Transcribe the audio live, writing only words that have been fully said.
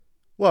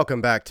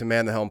Welcome back to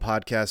Man the Helm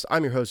Podcast.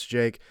 I'm your host,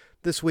 Jake.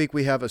 This week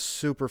we have a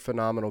super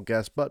phenomenal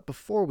guest, but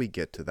before we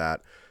get to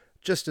that,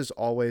 just as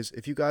always,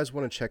 if you guys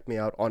want to check me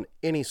out on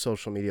any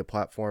social media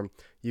platform,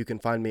 you can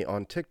find me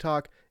on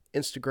TikTok,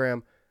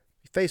 Instagram,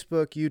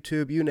 Facebook,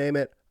 YouTube, you name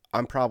it,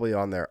 I'm probably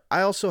on there.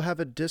 I also have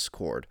a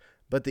Discord,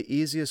 but the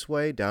easiest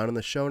way, down in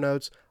the show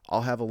notes,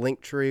 I'll have a link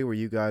tree where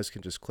you guys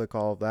can just click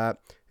all of that,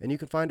 and you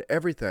can find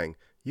everything.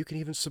 You can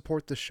even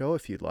support the show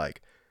if you'd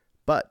like.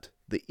 But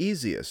the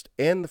easiest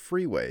and the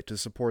free way to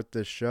support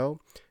this show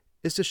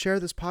is to share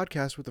this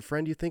podcast with a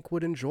friend you think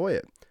would enjoy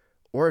it.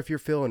 Or if you're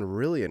feeling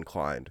really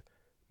inclined,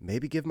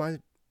 maybe give my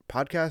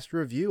podcast a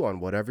review on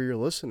whatever you're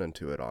listening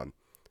to it on.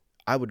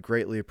 I would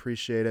greatly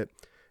appreciate it.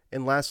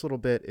 And last little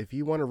bit, if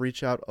you want to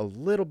reach out a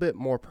little bit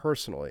more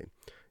personally,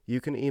 you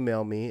can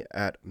email me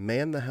at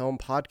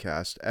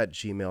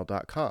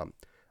manthehelmpodcast@gmail.com.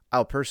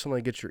 I'll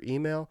personally get your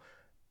email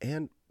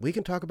and we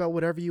can talk about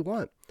whatever you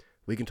want.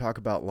 We can talk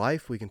about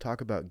life, we can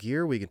talk about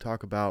gear, we can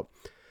talk about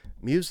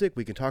music,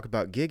 we can talk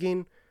about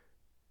gigging.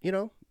 You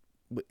know,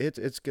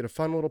 it's get a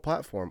fun little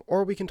platform.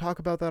 Or we can talk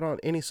about that on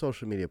any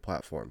social media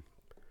platform.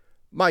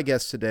 My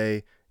guest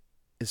today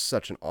is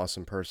such an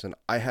awesome person.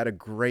 I had a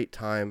great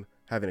time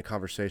having a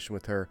conversation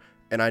with her,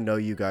 and I know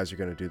you guys are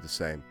going to do the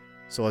same.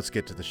 So let's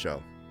get to the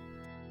show.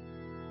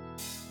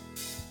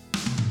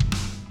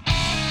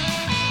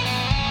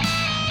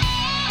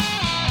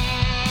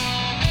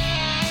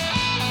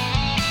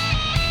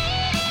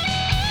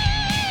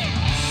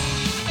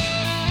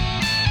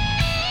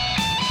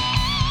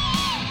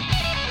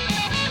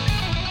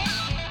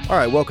 All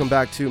right, welcome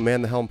back to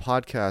Man the Helm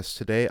Podcast.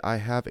 Today I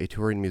have a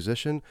touring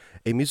musician,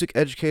 a music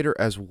educator,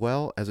 as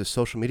well as a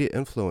social media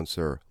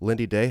influencer.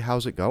 Lindy Day,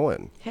 how's it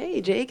going?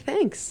 Hey, Jake,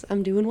 thanks.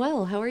 I'm doing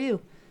well. How are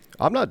you?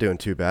 I'm not doing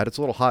too bad. It's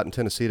a little hot in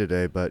Tennessee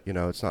today, but, you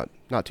know, it's not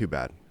too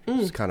bad.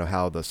 It's kind of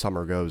how the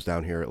summer goes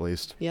down here, at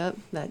least. Yep,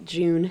 that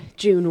June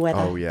weather.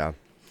 Oh, yeah.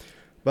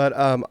 But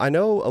I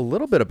know a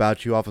little bit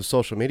about you off of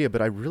social media,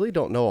 but I really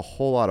don't know a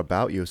whole lot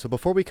about you. So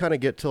before we kind of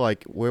get to,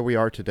 like, where we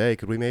are today,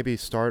 could we maybe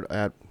start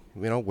at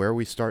where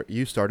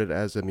you started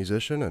as a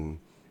musician and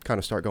kind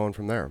of start going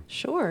from there?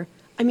 Sure.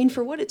 I mean,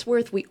 for what it's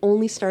worth, we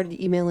only started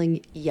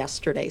emailing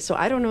yesterday, so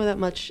I don't know that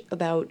much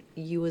about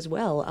you as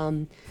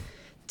well.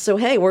 So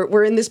hey,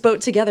 we're in this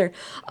boat together.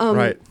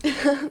 Right.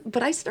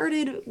 But I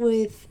started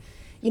with,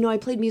 I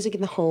played music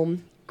in the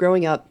home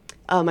growing up.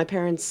 My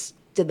parents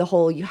did the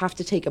whole you have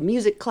to take a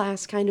music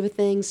class kind of a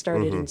thing,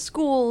 started in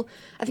school.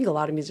 I think a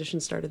lot of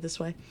musicians started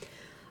this way.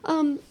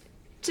 So,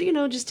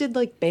 just did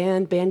like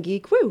band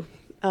geek, woo.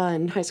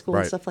 In high school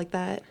and stuff like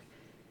that.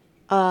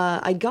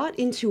 I got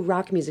into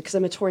rock music because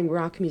I'm a touring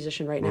rock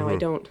musician right now. I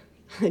don't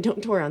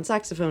tour on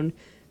saxophone.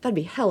 That'd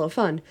be hella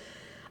fun.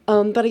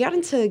 But I got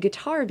into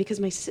guitar because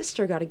my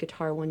sister got a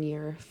guitar one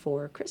year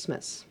for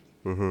Christmas.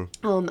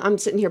 I'm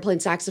sitting here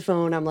playing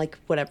saxophone. I'm like,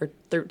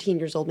 13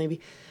 years old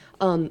maybe.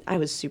 I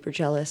was super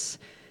jealous,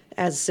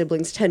 as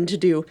siblings tend to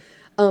do.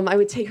 I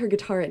would take her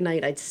guitar at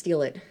night. I'd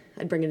steal it.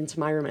 I'd bring it into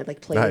my room. I'd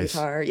play the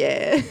guitar.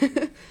 Yeah.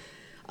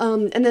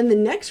 And then the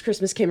next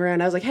Christmas came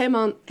around. I was like, hey,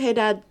 Mom, hey,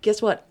 Dad,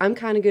 guess what? I'm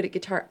kind of good at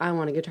guitar. I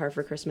want a guitar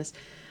for Christmas.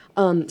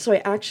 So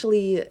I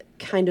actually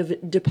kind of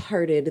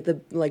departed the,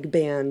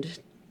 band.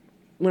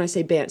 When I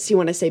say band,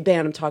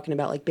 I'm talking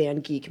about,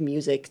 band geek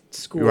music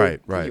school.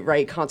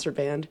 Right, concert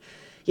band.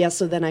 Yeah,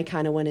 so then I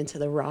kind of went into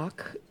the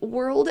rock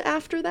world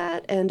after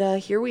that, and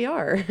here we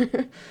are.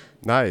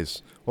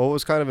 Nice. Well, what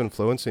was kind of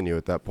influencing you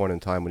at that point in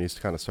time when you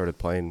kind of started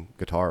playing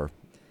guitar,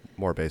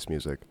 more bass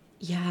music?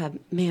 Yeah,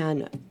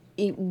 man.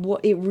 It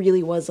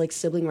really was like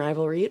sibling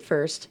rivalry at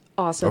first.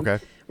 Awesome.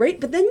 Okay. Right?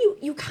 But then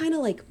you kind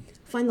of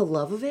find the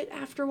love of it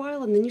after a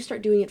while, and then you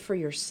start doing it for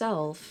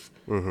yourself.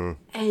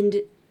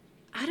 And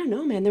I don't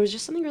know, man, there was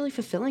just something really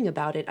fulfilling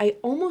about it. I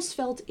almost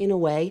felt, in a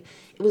way,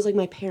 it was like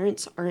my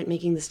parents aren't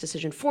making this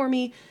decision for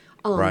me.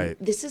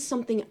 This is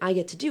something I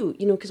get to do,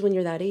 because when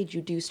you're that age,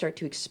 you do start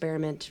to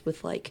experiment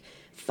with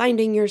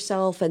finding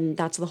yourself, and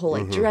that's the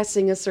whole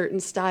dressing a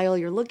certain style.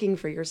 You're looking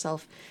for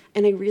yourself.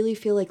 And I really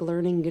feel like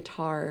learning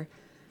guitar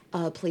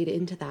played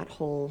into that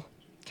whole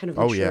kind of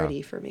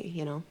maturity for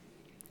me,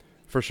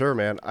 For sure,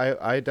 man.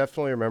 I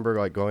definitely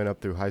remember going up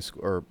through high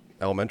school or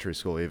elementary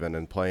school even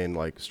and playing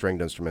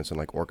stringed instruments and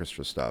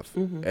orchestra stuff.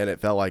 And it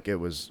felt like it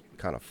was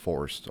kind of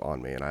forced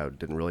on me and I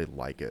didn't really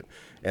like it.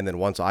 And then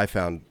once I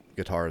found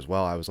guitar as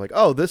well, I was like,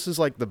 oh, this is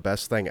the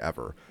best thing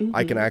ever.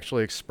 I can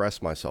actually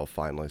express myself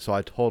finally. So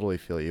I totally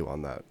feel you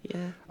on that.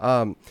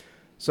 Yeah.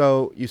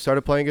 So you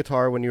started playing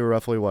guitar when you were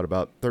roughly,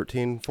 about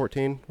 13,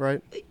 14,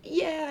 right?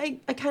 Yeah,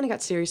 I kind of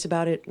got serious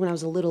about it when I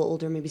was a little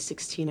older, maybe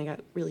 16. I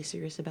got really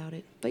serious about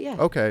it. But yeah.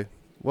 Okay.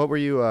 What were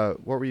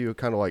you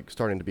kind of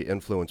starting to be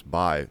influenced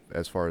by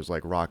as far as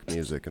rock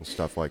music and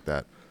stuff like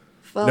that?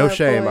 No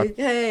shame.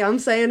 Hey, I'm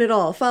saying it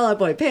all. Fall Out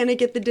Boy,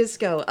 Panic at the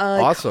Disco.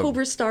 Awesome.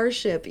 Cobra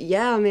Starship.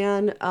 Yeah,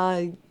 man.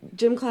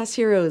 Gym Class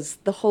Heroes.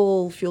 The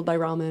whole Fueled by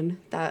Ramen.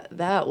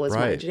 That was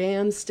my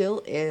jam.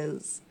 Still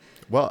is.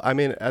 Well, I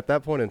mean, at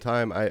that point in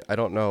time, I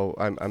don't know.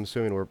 I'm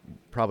assuming we're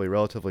probably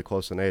relatively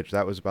close in age.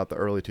 That was about the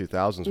early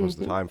 2000s was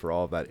the time for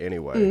all of that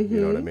anyway.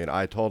 You know what I mean?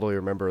 I totally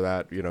remember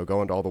that,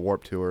 going to all the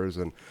Warp Tours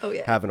and Oh,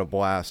 yeah. having a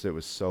blast. It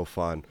was so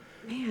fun.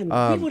 Man,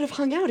 we would have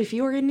hung out if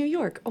you were in New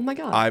York. Oh my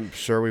God. I'm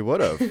sure we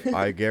would have.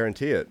 I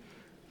guarantee it.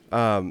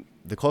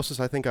 The closest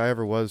I think I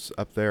ever was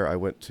up there, I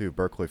went to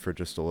Berkeley for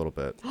just a little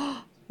bit.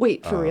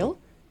 Wait, for real?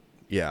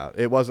 Yeah,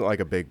 it wasn't like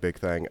a big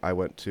thing. I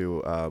went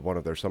to one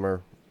of their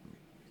summer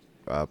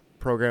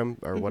program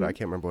or what, I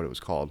can't remember what it was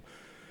called.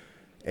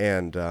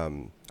 And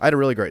I had a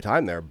really great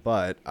time there,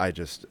 but I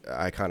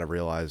kind of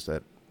realized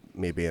that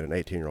me being an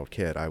 18-year-old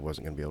kid, I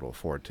wasn't going to be able to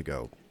afford to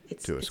go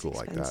to a school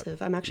expensive. like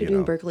that. I'm actually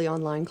doing Berkeley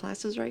online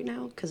classes right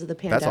now because of the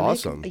pandemic. That's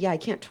awesome. Yeah, I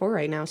can't tour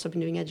right now, so I've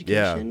been doing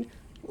education.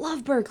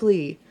 Love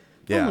Berkeley.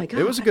 Yeah, Oh my God.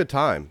 it was a good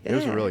time. It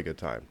was a Yeah. really good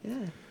time.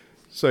 Yeah.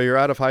 So you're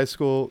out of high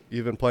school.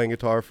 You've been playing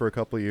guitar for a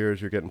couple of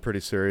years. You're getting pretty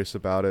serious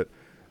about it.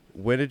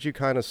 When did you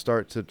kind of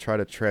start to try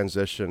to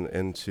transition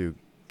into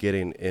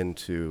getting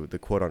into the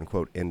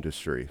quote-unquote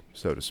industry,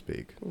 so to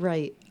speak?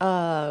 Right.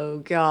 Oh,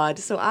 God.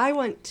 So I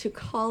went to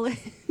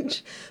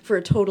college for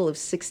a total of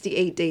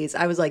 68 days.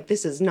 I was like,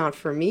 this is not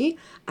for me.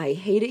 I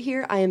hate it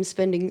here. I am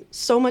spending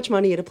so much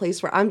money at a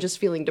place where I'm just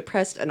feeling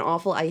depressed and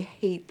awful. I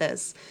hate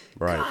this.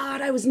 Right.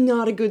 God, I was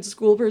not a good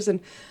school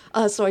person.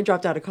 So I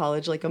dropped out of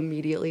college like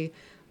immediately.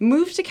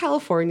 Moved to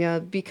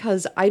California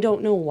because I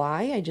don't know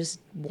why. I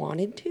just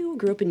wanted to.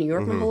 Grew up in New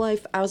York my whole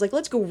life. I was like,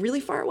 let's go really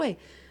far away.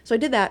 So I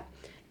did that.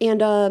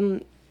 And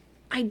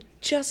I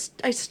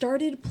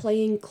started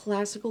playing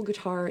classical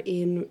guitar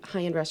in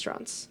high-end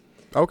restaurants.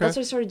 Okay. That's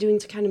what I started doing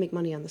to kind of make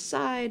money on the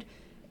side.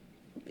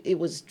 It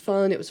was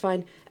fun. It was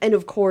fine. And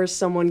of course,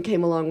 someone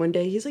came along one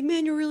day. He's like,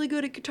 man, you're really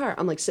good at guitar.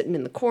 I'm like sitting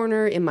in the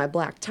corner in my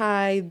black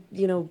tie,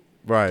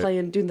 Right.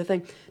 playing, doing the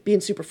thing,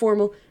 being super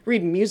formal,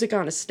 reading music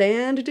on a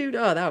stand, dude.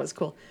 Oh, that was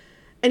cool.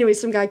 Anyway,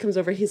 some guy comes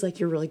over. He's like,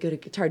 you're really good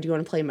at guitar. Do you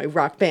want to play in my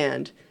rock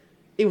band?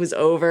 It was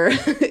over.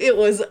 It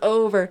was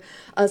over.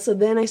 So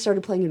then I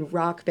started playing in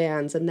rock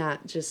bands, and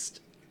that just,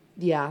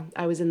 yeah,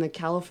 I was in the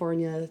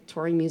California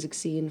touring music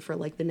scene for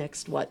like the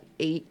next,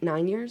 8,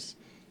 9 years?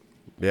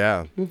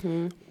 Yeah.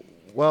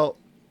 Well,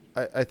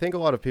 I think a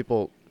lot of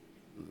people,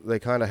 they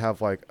kind of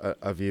have like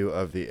a view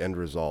of the end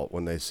result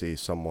when they see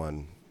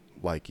someone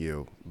like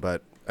you.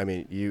 But I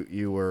mean, you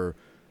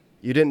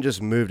didn't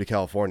just move to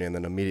California and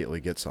then immediately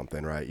get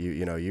something, right?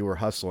 You were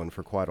hustling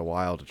for quite a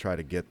while to try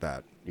to get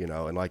that,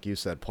 and like you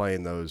said,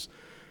 playing those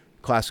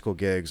classical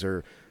gigs,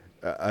 or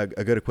a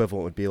good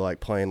equivalent would be like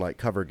playing like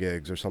cover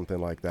gigs or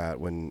something like that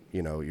when,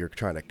 you're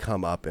trying to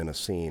come up in a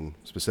scene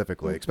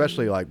specifically,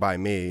 especially like by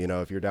me,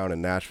 if you're down in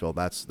Nashville,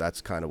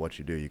 that's kind of what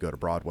you do. You go to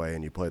Broadway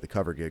and you play the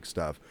cover gig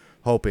stuff,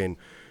 hoping,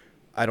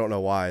 I don't know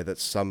why, that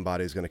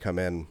somebody's going to come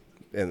in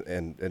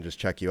and just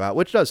check you out,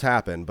 which does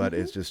happen, but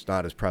it's just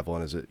not as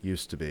prevalent as it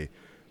used to be.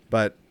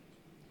 But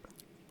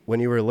when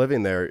you were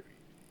living there,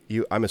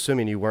 I'm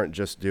assuming you weren't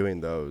just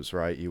doing those,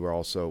 right?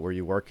 Were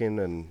you working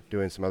and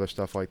doing some other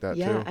stuff like that too?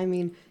 Yeah, I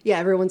mean, yeah,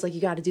 everyone's like,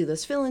 you got to do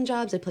those fill-in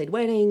jobs. I played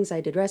weddings.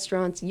 I did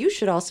restaurants. You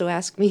should also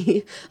ask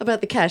me about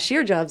the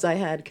cashier jobs I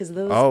had, because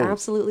those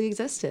absolutely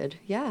existed.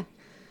 Yeah.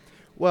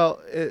 Well,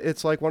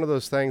 it's like one of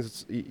those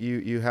things.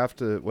 You have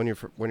to, when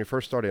you're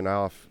first starting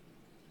off,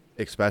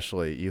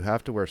 especially, you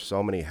have to wear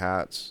so many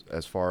hats,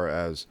 as far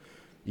as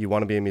you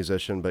want to be a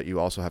musician, but you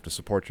also have to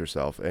support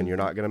yourself, and you're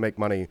not going to make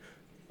money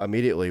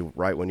immediately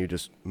right when you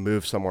just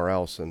move somewhere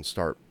else and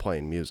start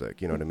playing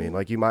music. You know what I mean?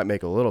 Like, you might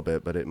make a little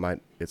bit, but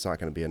it's not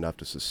going to be enough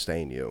to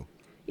sustain you,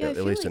 Yeah,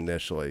 at least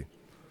initially.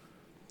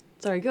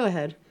 Sorry, go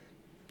ahead.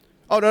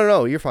 Oh,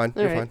 no, you're fine.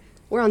 All You're right. fine.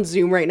 We're on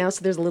Zoom right now,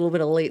 so there's a little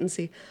bit of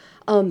latency.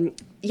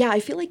 Yeah,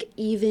 I feel like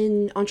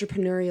even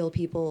entrepreneurial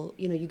people,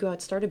 you go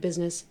out, start a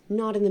business,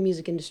 not in the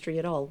music industry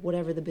at all,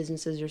 whatever the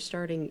business is you're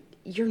starting,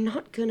 you're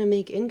not going to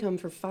make income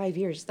for 5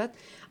 years.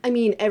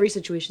 Every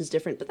situation is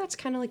different, but that's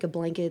kind of like a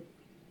blanket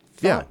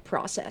thought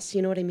process.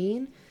 You know what I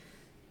mean?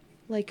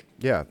 Like,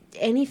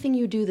 anything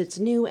you do that's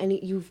new,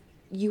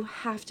 you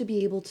have to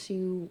be able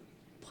to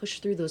push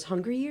through those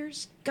hungry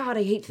years. God,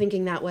 I hate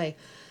thinking that way.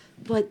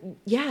 But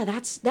yeah,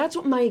 that's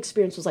what my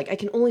experience was like. I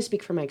can only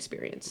speak from my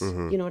experience.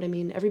 You know what I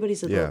mean?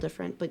 Everybody's a little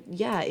different. But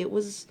yeah,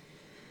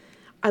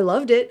 I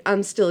loved it.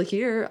 I'm still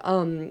here.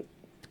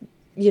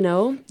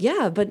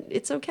 Yeah, but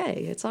it's okay.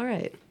 It's all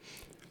right.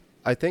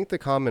 I think the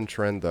common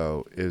trend,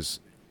 though, is,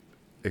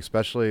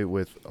 especially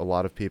with a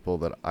lot of people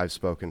that I've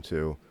spoken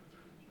to,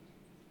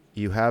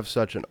 you have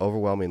such an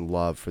overwhelming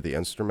love for the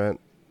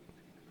instrument.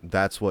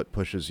 That's what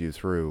pushes you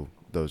through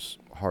those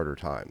harder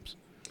times.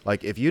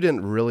 Like, if you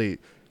didn't really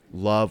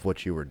love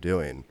what you were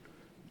doing,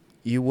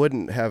 you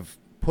wouldn't have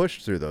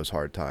pushed through those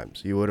hard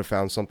times. You would have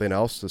found something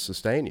else to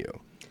sustain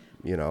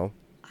you,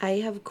 I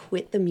have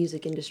quit the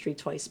music industry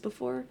twice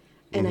before,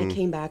 and I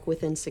came back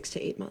within 6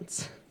 to 8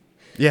 months.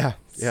 Yeah.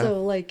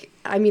 So,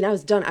 I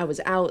was done. I was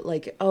out.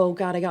 Like, oh,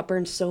 God, I got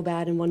burned so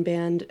bad in one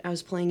band I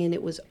was playing in.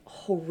 It was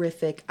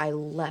horrific. I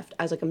left.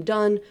 I was like, I'm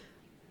done.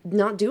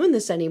 Not doing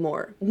this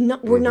anymore.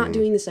 We're not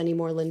doing this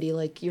anymore, Lindy.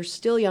 Like, you're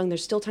still young.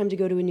 There's still time to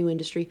go to a new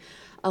industry.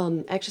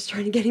 Actually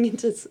started getting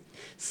into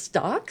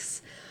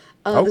stocks.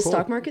 Oh, The cool.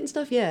 stock market and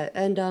stuff, yeah.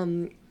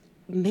 And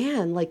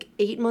man, like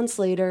 8 months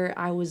later,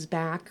 I was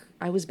back.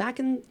 I was back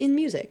in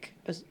music.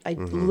 I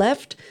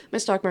left my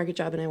stock market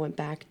job and I went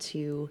back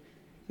to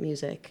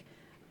music.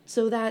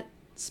 So that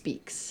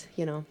speaks,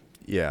 you know.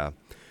 Yeah.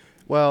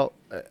 Well,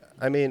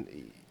 I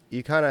mean,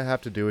 you kind of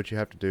have to do what you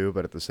have to do,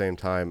 but at the same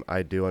time,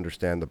 I do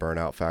understand the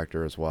burnout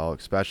factor as well,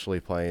 especially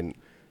playing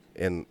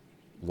in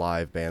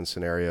live band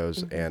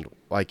scenarios. And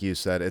like you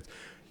said, it's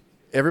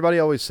everybody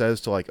always says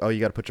to like, oh, you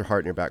got to put your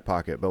heart in your back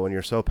pocket. But when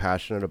you're so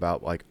passionate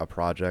about like a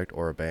project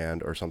or a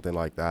band or something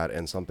like that,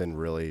 and something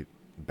really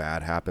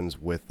bad happens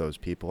with those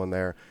people in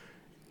there,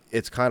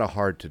 it's kind of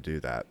hard to do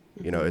that.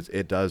 You know,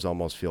 it does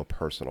almost feel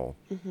personal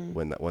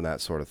when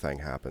that sort of thing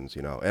happens,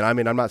 you know. And I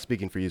mean, I'm not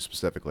speaking for you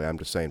specifically. I'm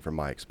just saying from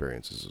my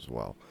experiences as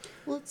well.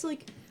 Well, it's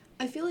like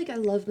I feel like I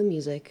love the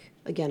music.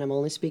 Again, I'm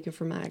only speaking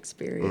from my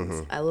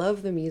experience. I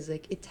love the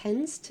music. It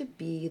tends to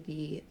be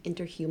the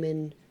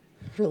interhuman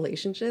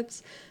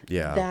relationships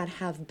Yeah. that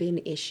have been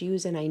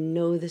issues, and I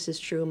know this is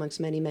true amongst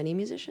many, many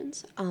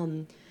musicians.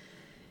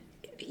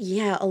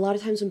 Yeah, a lot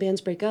of times when bands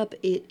break up,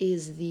 it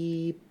is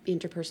the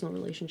interpersonal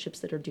relationships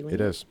that are doing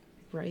It it, is.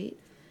 right?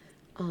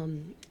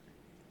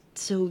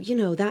 So you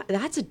know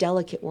that's a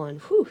delicate one.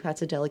 Whew,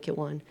 that's a delicate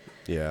one.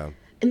 Yeah.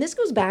 And this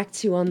goes back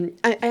to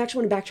I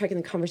actually want to backtrack in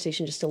the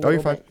conversation just a Oh, you're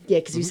little fine. bit. Yeah,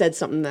 because you said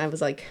something that I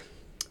was like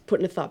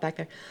putting a thought back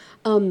there.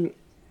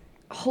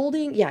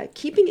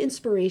 Keeping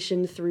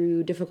inspiration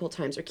through difficult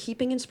times or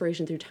keeping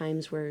inspiration through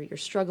times where you're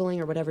struggling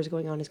or whatever's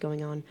going on is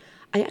going on.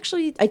 I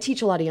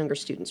teach a lot of younger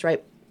students,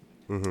 right?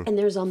 And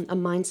there's a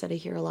mindset I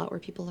hear a lot where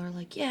people are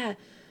like, yeah,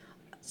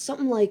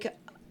 something like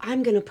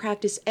I'm going to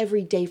practice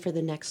every day for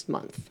the next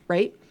month,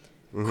 right?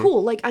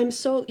 Cool. Like I'm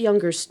so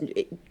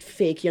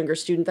fake younger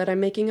student that I'm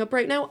making up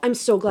right now. I'm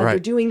so glad you're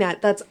Right. doing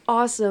that. That's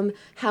awesome.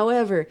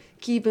 However,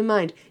 keep in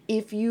mind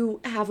if you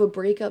have a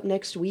breakup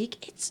next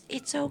week,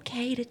 it's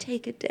okay to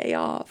take a day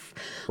off.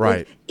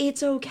 Right. Like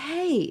it's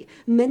okay.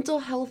 Mental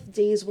health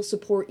days will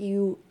support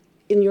you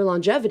in your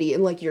longevity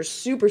and like your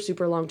super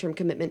super long-term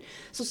commitment.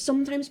 So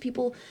sometimes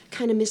people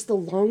kind of miss the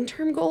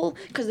long-term goal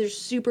because they're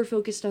super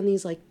focused on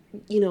these like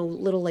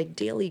little like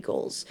daily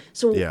goals.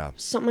 So Yeah.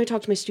 something I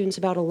talk to my students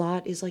about a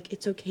lot is like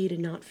it's okay to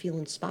not feel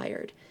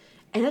inspired.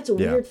 And that's a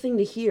Yeah. weird thing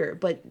to hear,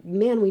 but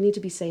man, we need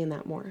to be saying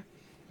that more.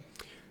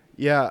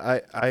 Yeah.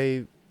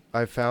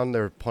 I found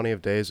there are plenty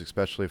of days,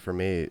 especially for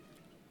me,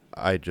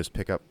 I just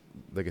pick up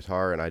the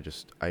guitar and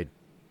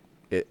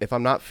if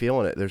I'm not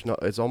feeling it,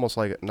 it's almost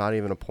like not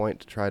even a point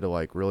to try to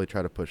like really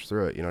try to push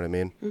through it. You know what I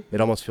mean? It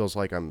almost feels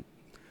like I'm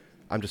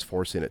just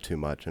forcing it too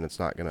much, and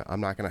I'm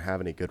not gonna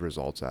have any good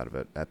results out of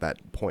it at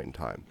that point in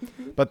time.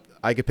 But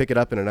I could pick it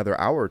up in another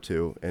hour or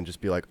two and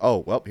just be like, oh,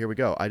 well, here we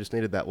go. I just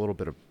needed that little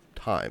bit of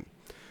time.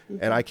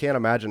 And I can't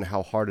imagine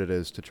how hard it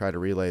is to try to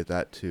relay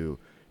that to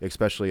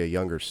especially a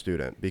younger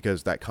student,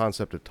 because that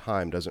concept of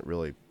time doesn't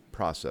really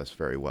process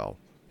very well,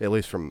 at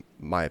least from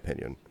my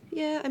opinion.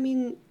 Yeah, I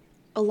mean,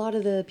 a lot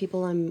of the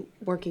people I'm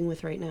working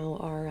with right now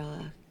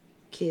are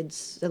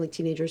kids, like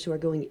teenagers who are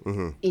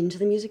going into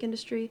the music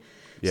industry.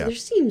 So Yeah. there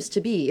seems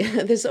to be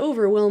this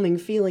overwhelming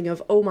feeling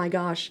of, oh my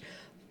gosh,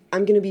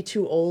 I'm going to be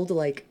too old.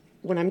 Like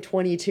when I'm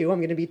 22, I'm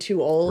going to be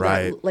too old.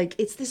 Right. Like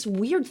it's this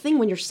weird thing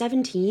when you're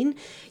 17,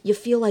 you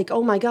feel like,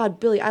 oh my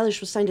God, Billie Eilish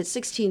was signed at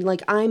 16.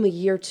 Like I'm a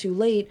year too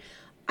late.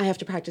 I have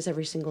to practice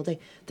every single day.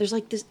 There's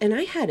like this, and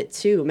I had it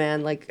too,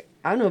 man. Like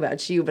I don't know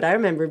about you, but I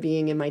remember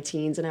being in my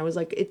teens and I was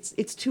like, it's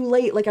too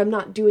late. Like I'm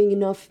not doing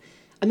enough.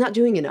 I'm not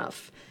doing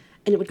enough.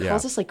 And it would Yeah.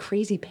 cause this like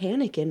crazy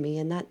panic in me.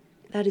 And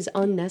that is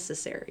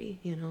unnecessary,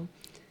 you know?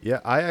 Yeah,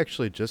 I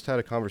actually just had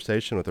a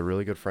conversation with a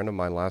really good friend of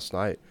mine last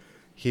night.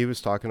 He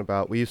was talking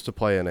about, we used to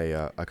play in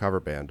a cover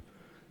band,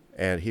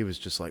 and he was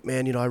just like,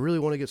 man, I really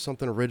want to get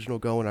something original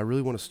going. I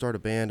really want to start a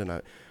band, and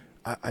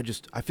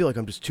I feel like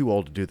I'm just too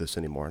old to do this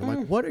anymore. And I'm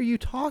like, what are you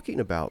talking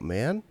about,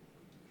 man?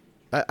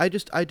 I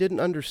didn't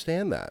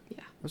understand that.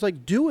 Yeah. I was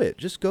like, do it.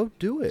 Just go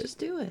do it. Just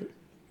do it.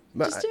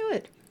 But Just do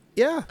it.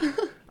 Yeah.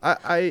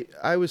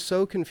 I was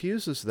so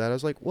confused as to that. I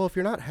was like, well, if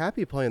you're not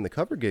happy playing the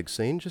cover gig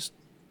scene, just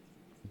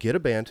get a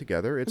band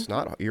together. It's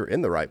not, you're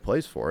in the right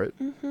place for it.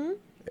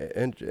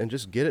 And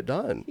just get it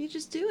done. You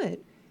just do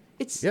it.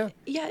 It's Yeah.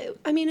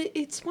 I mean,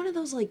 it's one of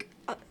those like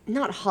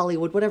not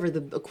Hollywood, whatever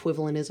the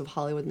equivalent is of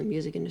Hollywood in the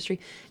music industry.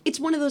 It's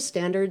one of those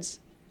standards.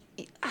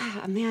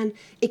 Man,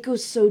 it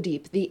goes so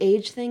deep. The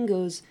age thing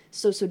goes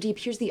so deep.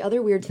 Here's the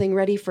other weird thing.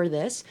 Ready for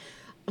this?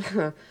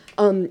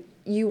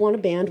 You want a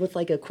band with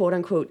like a quote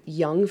unquote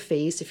young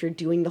face. If you're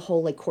doing the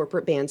whole like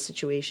corporate band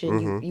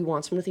situation, you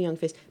want someone with a young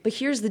face. But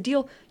here's the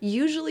deal.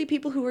 Usually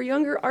people who are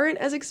younger aren't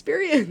as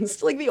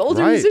experienced. Like the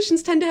older Right.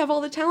 musicians tend to have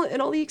all the talent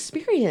and all the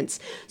experience.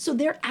 So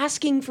they're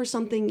asking for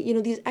something,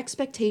 these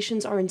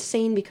expectations are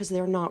insane because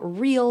they're not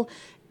real.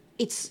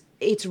 It's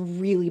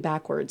really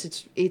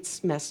backwards.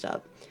 It's messed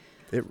up.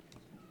 It,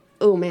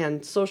 Oh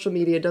man, social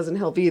media doesn't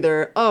help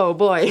either. Oh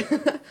boy.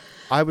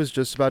 I was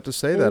just about to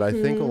say that. I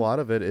think a lot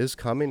of it is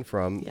coming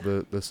from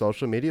Yeah. the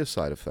social media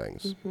side of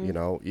things.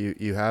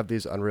 You have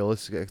these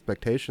unrealistic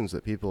expectations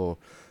that people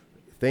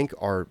think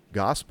are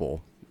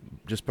gospel,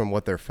 just from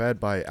what they're fed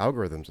by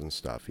algorithms and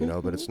stuff,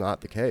 but it's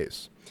not the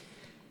case.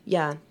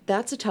 Yeah,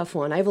 that's a tough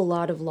one. I have a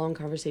lot of long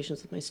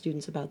conversations with my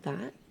students about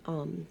that.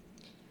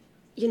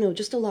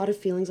 Just a lot of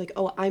feelings like,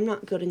 oh, I'm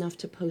not good enough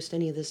to post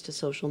any of this to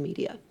social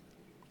media.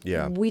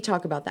 Yeah. We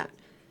talk about that.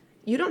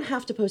 You don't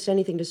have to post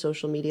anything to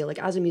social media. Like,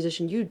 as a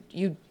musician, you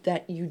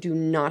do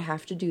not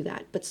have to do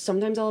that. But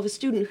sometimes I'll have a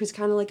student who's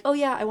kind of like, oh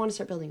yeah, I want to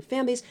start building a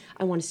fan base.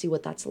 I want to see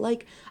what that's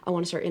like. I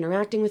want to start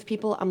interacting with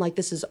people. I'm like,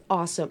 this is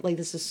awesome. Like,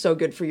 this is so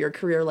good for your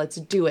career. Let's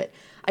do it.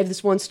 I have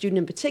this one student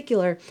in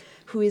particular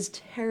who is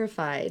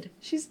terrified.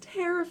 She's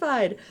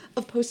terrified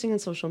of posting on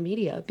social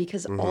media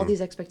because all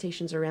these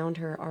expectations around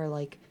her are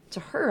like, to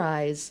her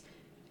eyes,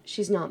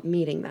 she's not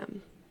meeting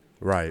them.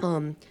 Right.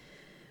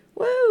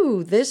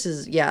 Whoa, this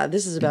is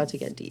about to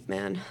get deep,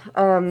 man.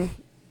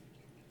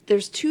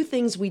 There's two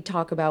things we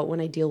talk about when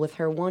I deal with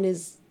her. One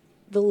is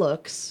the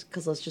looks,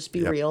 because let's just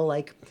be real,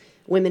 like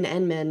women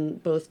and men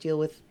both deal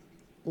with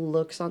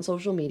looks on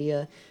social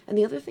media. And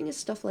the other thing is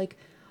stuff like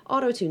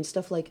auto-tune,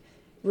 stuff like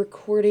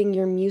recording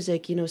your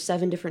music,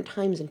 7 different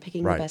times and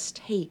picking the best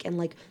take. And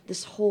like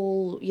this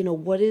whole,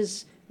 what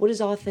is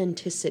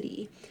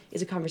authenticity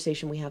is a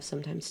conversation we have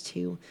sometimes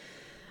too.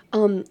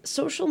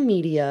 Social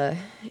media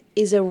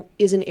is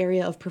an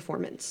area of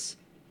performance,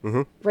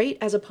 right?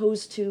 As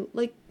opposed to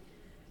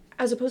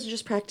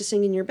just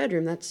practicing in your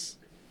bedroom.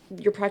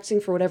 You're practicing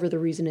for whatever the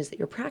reason is that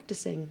you're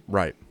practicing.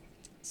 Right.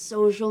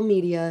 Social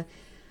media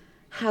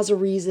has a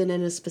reason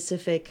and a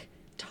specific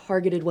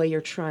targeted way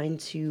you're trying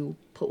to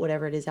put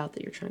whatever it is out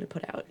that you're trying to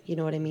put out. You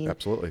know what I mean?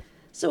 Absolutely.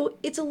 So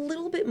it's a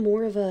little bit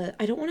more of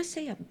I don't want to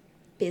say a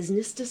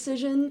business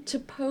decision to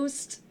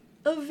post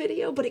a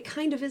video, but it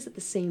kind of is at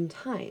the same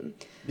time.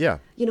 Yeah.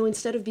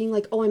 Instead of being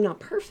like, oh, I'm not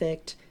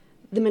perfect,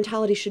 the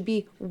mentality should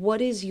be,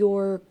 what is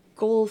your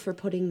goal for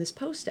putting this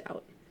post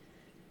out?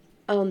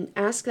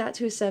 Ask that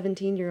to a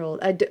 17-year-old.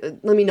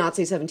 Let me not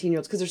say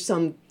 17-year-olds, because there's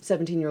some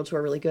 17-year-olds who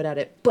are really good at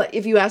it. But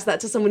if you ask that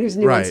to someone who's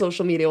new on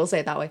social media, we'll say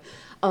it that way.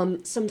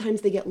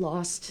 Sometimes they get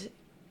lost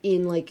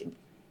in like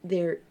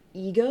their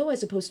ego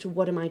as opposed to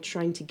what am I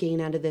trying to gain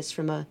out of this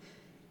from a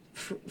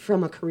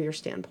career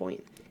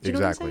standpoint. Do you know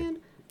what I'm saying?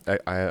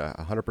 I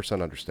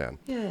 100% understand.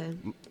 Yeah.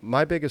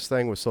 My biggest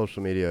thing with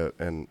social media,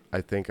 and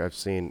I think I've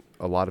seen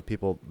a lot of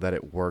people that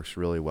it works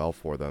really well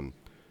for them,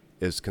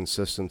 is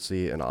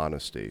consistency and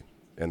honesty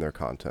in their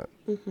content.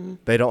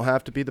 They don't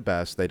have to be the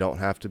best. They don't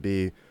have to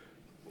be,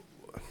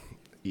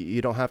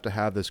 you don't have to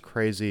have this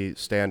crazy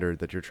standard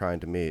that you're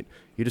trying to meet.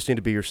 You just need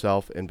to be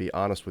yourself and be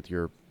honest with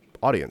your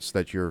audience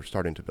that you're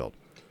starting to build.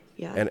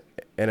 Yeah.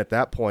 And at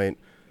that point,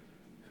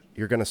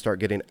 you're going to start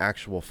getting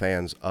actual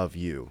fans of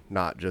you,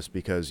 not just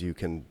because you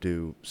can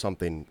do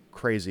something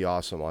crazy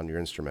awesome on your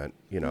instrument,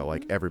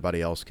 like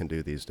everybody else can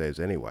do these days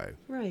anyway.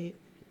 Right.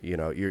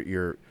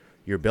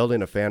 You're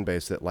building a fan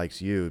base that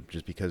likes you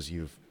just because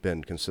you've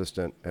been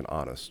consistent and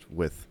honest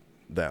with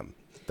them.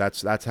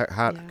 That's kind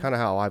of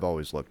how I've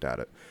always looked at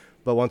it.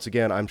 But once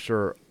again, I'm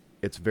sure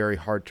it's very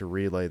hard to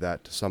relay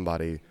that to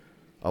somebody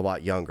a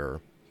lot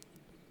younger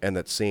and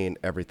that's seeing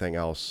everything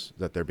else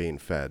that they're being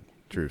fed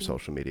through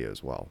social media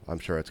as well. I'm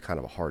sure it's kind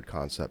of a hard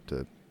concept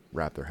to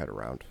wrap their head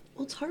around.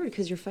 Well, it's hard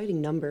because you're fighting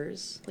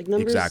numbers. Like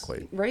numbers,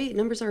 exactly. Right?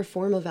 Numbers are a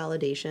form of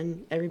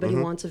validation. Everybody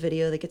wants a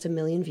video that gets 1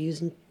 million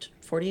views in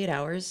 48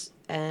 hours,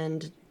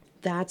 and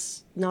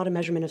that's not a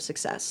measurement of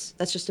success.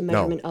 That's just a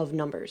measurement of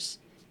numbers.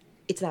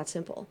 It's that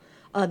simple.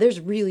 There's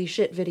really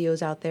shit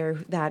videos out there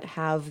that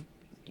have,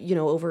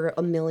 over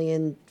 1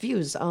 million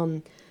views.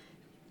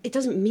 It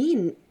doesn't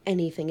mean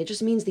anything. It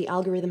just means the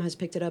algorithm has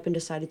picked it up and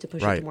decided to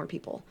push it to more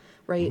people,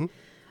 right?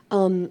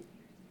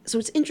 So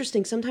it's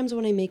interesting. Sometimes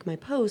when I make my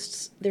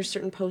posts, there's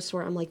certain posts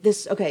where I'm like,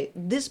 this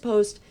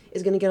post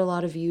is going to get a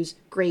lot of views.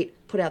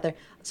 Great, put it out there.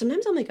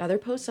 Sometimes I'll make other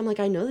posts. I'm like,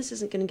 I know this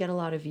isn't going to get a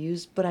lot of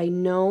views, but I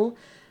know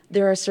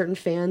there are certain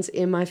fans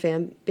in my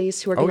fan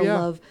base who are going to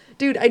love.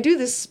 Dude, I do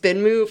this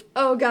spin move.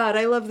 Oh, God,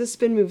 I love this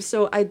spin move.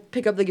 So I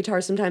pick up the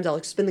guitar sometimes.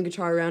 I'll spin the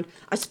guitar around.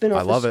 I spin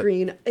off the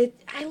screen.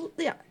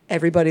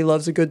 Everybody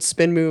loves a good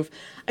spin move.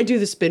 I do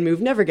the spin move.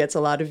 Never gets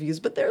a lot of views.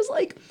 But there's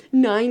like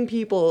 9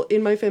 people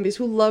in my fan base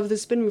who love the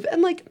spin move.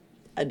 And like,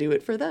 I do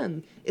it for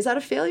them. Is that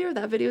a failure?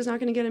 That video is not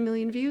going to get 1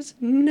 million views?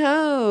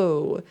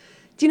 No.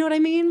 Do you know what I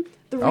mean?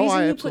 The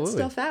reason you put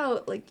stuff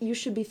out, like, you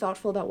should be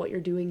thoughtful about what you're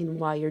doing and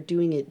why you're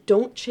doing it.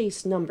 Don't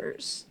chase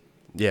numbers.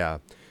 Yeah.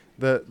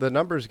 The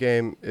numbers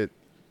game,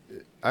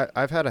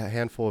 I've had a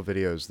handful of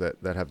videos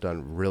that have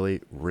done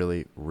really,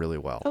 really, really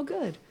well. Oh,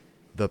 good.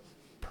 The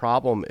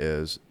problem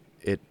is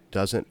it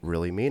doesn't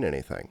really mean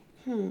anything.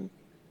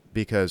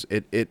 Because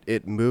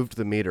it moved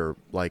the meter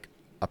like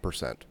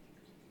 1%.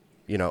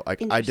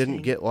 Like I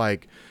didn't get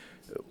like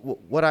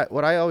what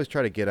I always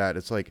try to get at.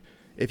 It's like,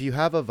 if you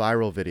have a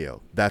viral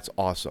video, that's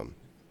awesome.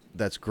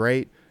 That's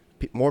great.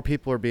 More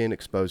people are being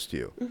exposed to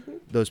you.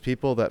 Those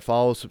people that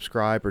follow,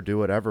 subscribe, or do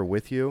whatever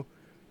with you,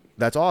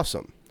 that's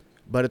awesome.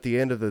 But at the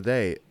end of the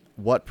day,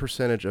 what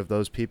percentage of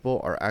those people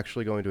are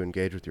actually going to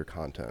engage with your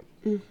content?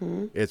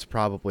 It's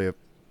probably a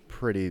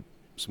pretty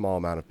small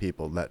amount of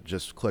people that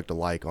just clicked a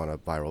like on a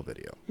viral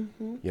video.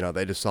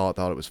 They just saw it,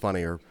 thought it was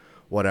funny, or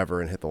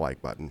whatever and hit the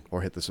like button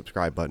or hit the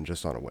subscribe button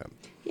just on a whim.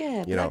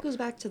 Yeah, but that goes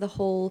back to the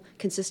whole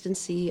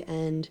consistency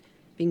and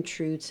being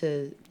true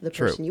to the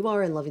person you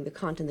are and loving the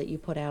content that you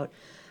put out.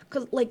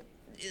 Because, like,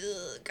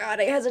 God,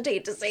 I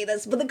hesitate to say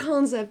this, but the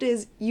concept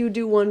is you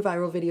do one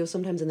viral video.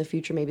 Sometimes in the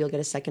future, maybe you'll get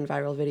a second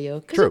viral video.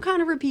 Because you'll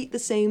kind of repeat the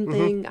same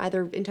thing,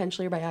 either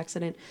intentionally or by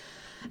accident.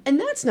 And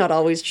that's not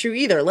always true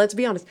either, let's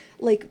be honest.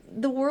 Like,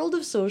 the world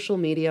of social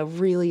media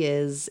really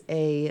is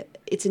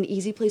it's an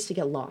easy place to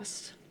get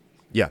lost.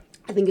 Yeah.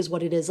 I think is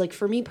what it is. Like,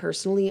 for me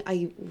personally,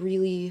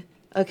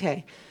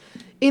 okay.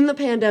 In the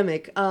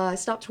pandemic, I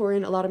stopped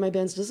touring. A lot of my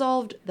bands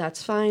dissolved.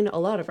 That's fine. A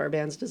lot of our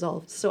bands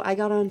dissolved. So I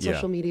got on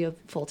social media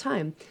full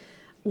time,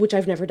 which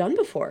I've never done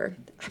before.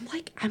 I'm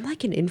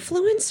like an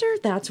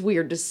influencer? That's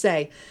weird to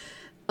say.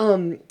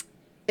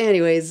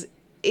 Anyways,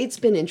 it's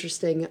been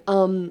interesting.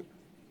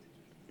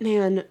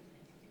 Man,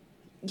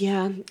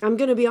 yeah, I'm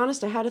going to be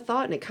honest. I had a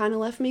thought and it kind of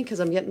left me because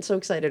I'm getting so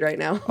excited right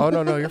now. Oh,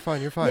 no, you're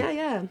fine. You're fine.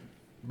 Yeah.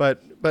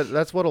 But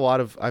that's what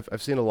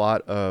I've seen a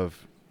lot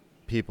of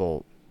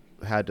people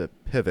had to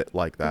pivot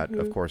like that,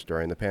 of course,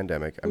 during the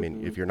pandemic. I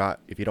mean, if you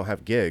don't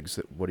have gigs,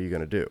 what are you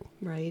going to do?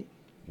 Right.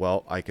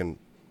 Well, I can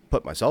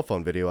put my cell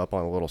phone video up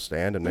on a little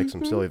stand and make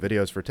some silly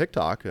videos for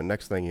TikTok. And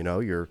next thing you know,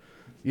 you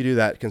do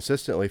that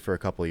consistently for a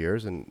couple of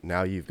years. And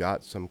now you've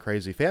got some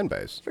crazy fan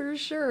base. For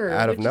sure.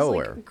 Out of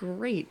nowhere. Like,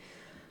 great.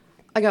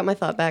 I got my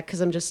thought back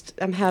because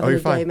I'm having a day,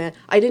 fine. man.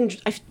 I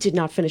did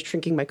not finish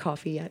drinking my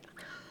coffee yet.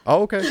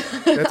 Oh, okay.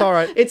 It's all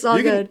right. It's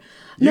all good.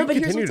 You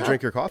can continue to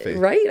drink your coffee.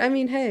 Right? I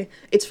mean, hey,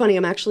 it's funny.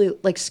 I'm actually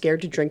like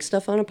scared to drink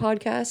stuff on a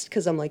podcast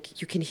because I'm like,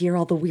 you can hear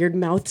all the weird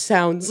mouth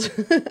sounds.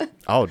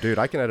 Oh, dude,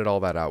 I can edit all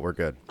that out. We're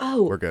good.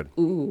 Oh. We're good.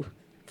 Ooh,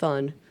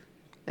 fun.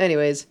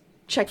 Anyways,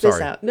 check this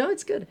out. No,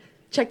 it's good.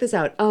 Check this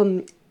out.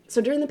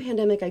 So during the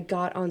pandemic, I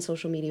got on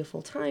social media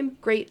full time.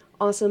 Great.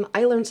 Awesome.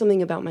 I learned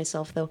something about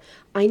myself, though.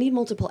 I need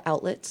multiple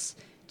outlets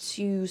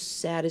to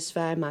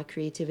satisfy my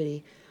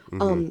creativity.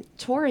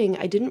 Touring,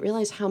 I didn't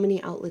realize how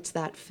many outlets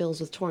that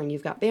fills with touring.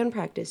 You've got band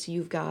practice,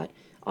 you've got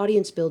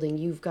audience building,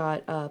 you've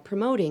got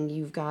promoting,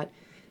 you've got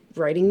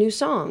writing new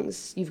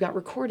songs, you've got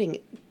recording.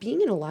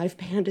 Being in a live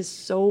band is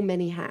so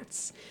many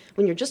hats.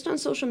 When you're just on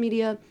social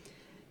media,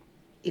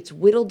 it's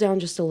whittled down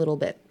just a little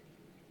bit.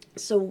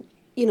 So,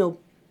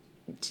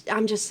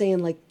 I'm just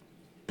saying, like,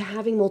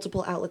 having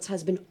multiple outlets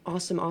has been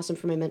awesome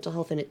for my mental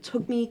health. And it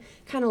took me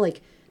kind of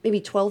like maybe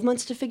 12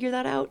 months to figure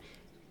that out.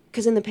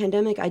 Because in the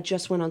pandemic, I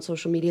just went on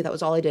social media. That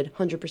was all I did.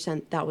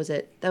 100%. That was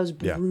it. That was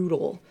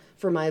brutal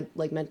for my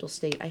mental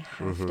state. I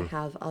have to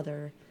have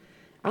other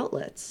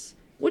outlets,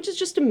 which is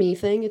just a me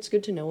thing. It's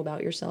good to know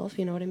about yourself.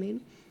 You know what I mean?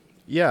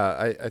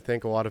 Yeah, I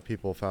think a lot of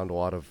people found a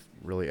lot of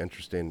really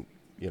interesting,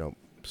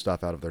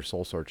 stuff out of their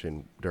soul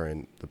searching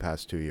during the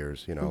past 2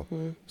 years,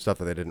 stuff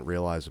that they didn't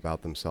realize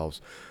about themselves,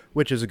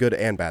 which is a good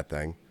and bad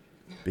thing.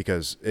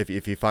 Because if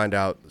you find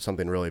out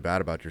something really bad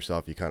about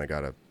yourself, you kind of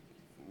got to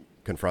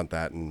confront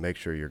that and make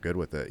sure you're good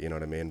with it. You know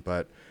what I mean?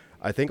 But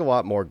I think a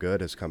lot more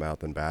good has come out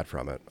than bad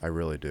from it. I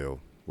really do.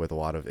 With a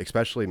lot of,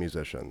 especially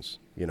musicians,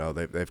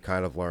 they've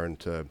kind of learned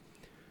to,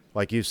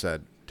 like you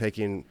said,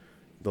 taking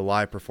the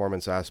live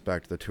performance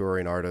aspect, the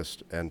touring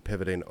artist, and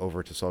pivoting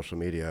over to social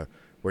media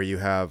where you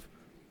have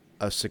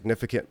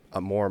a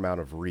more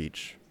amount of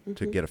reach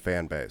to get a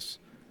fan base.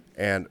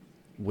 And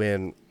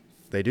when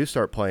they do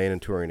start playing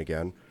and touring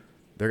again,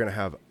 they're going to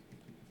have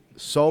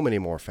so many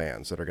more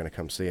fans that are going to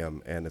come see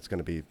them, and it's going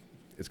to be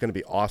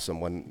awesome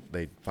when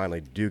they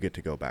finally do get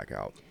to go back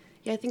out.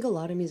 Yeah, I think a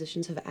lot of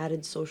musicians have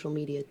added social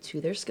media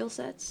to their skill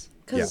sets.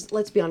 Because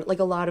let's be honest, like,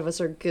 a lot of us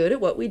are good at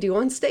what we do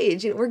on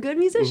stage. We're good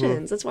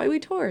musicians. That's why we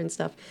tour and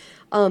stuff.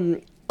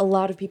 A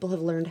lot of people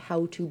have learned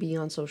how to be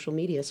on social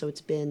media. So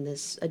it's been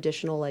this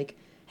additional, like,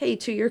 hey,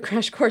 2-year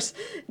crash course,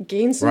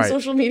 gain some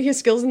social media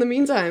skills in the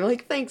meantime.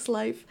 Like, thanks,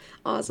 life.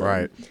 Awesome.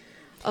 Right.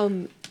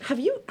 Have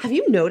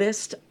you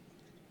noticed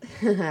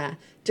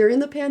during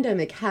the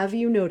pandemic, have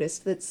you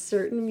noticed that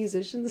certain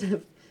musicians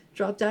have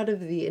dropped out of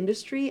the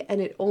industry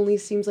and it only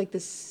seems like the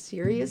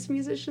serious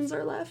musicians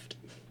are left?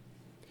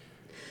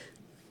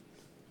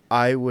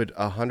 I would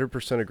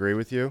 100% agree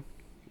with you.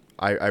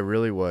 I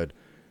really would.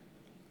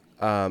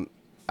 I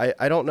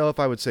don't know if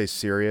I would say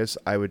serious.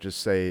 I would just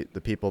say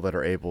the people that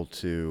are able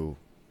to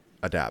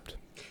adapt.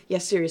 Yeah,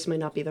 serious might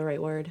not be the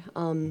right word.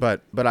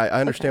 But I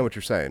understand what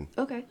you're saying.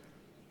 Okay.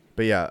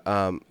 But yeah,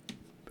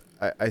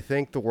 I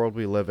think the world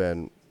we live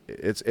in,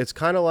 it's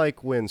kind of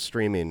like when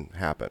streaming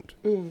happened,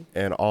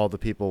 and all the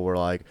people were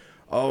like,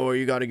 "Oh,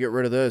 you got to get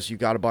rid of this. You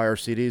got to buy our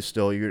CDs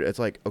still." It's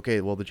like,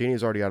 okay, well, the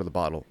genie's already out of the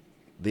bottle.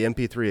 The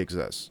MP3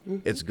 exists.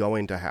 It's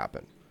going to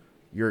happen.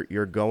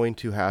 You're going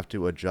to have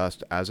to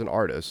adjust as an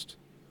artist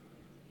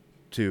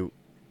to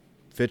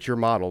fit your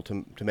model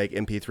to make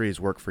MP3s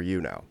work for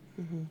you now.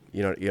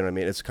 You know what I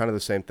mean? It's kind of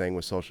the same thing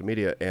with social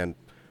media, and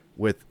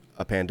with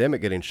a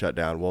pandemic getting shut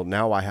down. Well,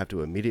 now I have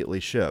to immediately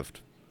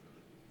shift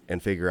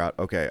and figure out,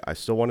 okay, I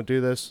still want to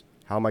do this.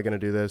 How am I going to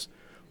do this?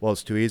 Well,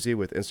 it's too easy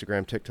with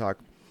Instagram, TikTok,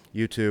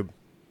 YouTube.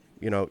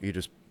 You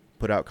just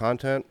put out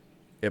content.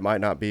 It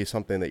might not be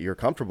something that you're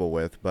comfortable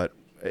with, but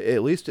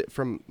at least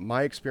from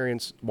my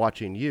experience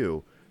watching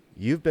you,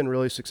 you've been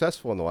really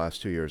successful in the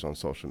last 2 years on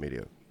social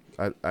media.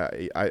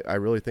 I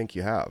really think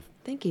you have.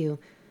 Thank you.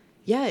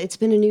 Yeah, it's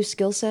been a new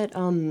skill set.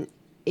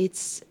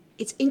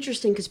 It's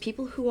interesting because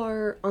people who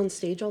are on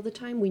stage all the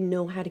time, we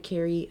know how to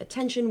carry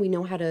attention. We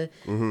know how to,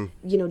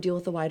 deal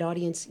with a wide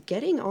audience.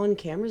 Getting on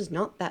camera is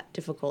not that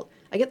difficult.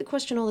 I get the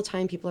question all the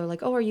time. People are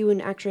like, "Oh, are you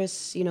an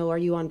actress? Are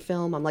you on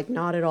film?" I'm like,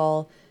 "Not at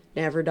all.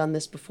 Never done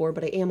this before,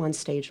 but I am on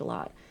stage a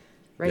lot."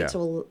 Right? Yeah.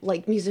 So,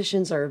 like,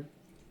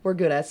 we're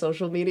good at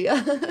social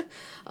media.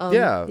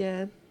 Yeah.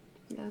 Yeah.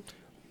 Yeah.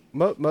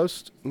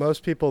 Most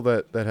people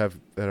that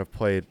have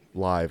played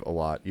live a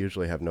lot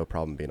usually have no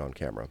problem being on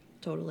camera.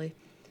 Totally.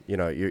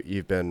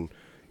 You've been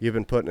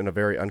put in a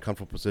very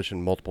uncomfortable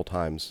position multiple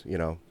times.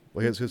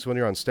 Because when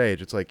you're on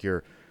stage, it's like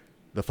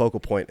the focal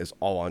point is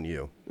all on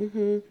you.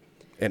 Mm-hmm.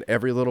 And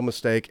every little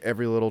mistake,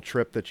 every little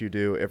trip that you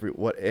do,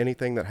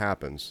 anything that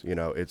happens,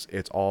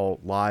 it's all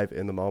live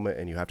in the moment,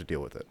 and you have to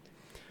deal with it.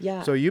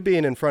 Yeah. So you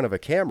being in front of a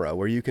camera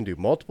where you can do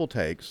multiple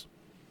takes,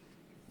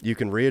 you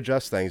can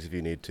readjust things if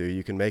you need to,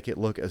 you can make it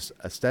look as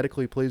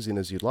aesthetically pleasing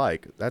as you'd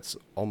like. That's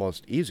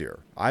almost easier,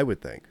 I would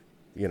think.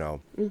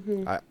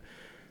 Mm-hmm.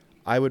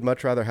 I would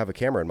much rather have a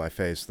camera in my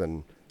face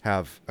than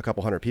have a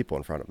couple hundred people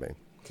in front of me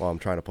while I'm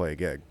trying to play a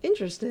gig.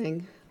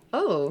 Interesting.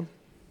 Oh,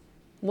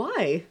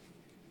 why?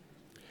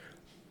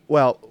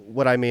 Well,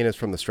 what I mean is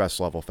from the stress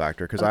level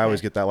factor, because I Okay.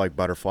 always get that like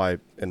butterfly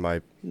in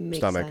my Makes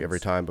stomach sense. every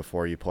time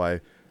before you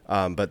play.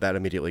 But that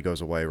immediately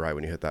goes away right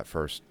when you hit that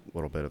first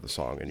little bit of the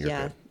song, and you're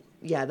Yeah. good.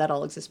 Yeah, that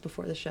all exists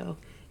before the show.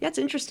 Yeah, it's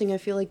interesting. I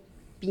feel like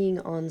being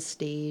on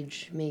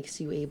stage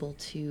makes you able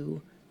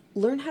to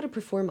learn how to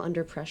perform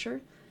under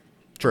pressure.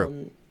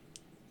 True.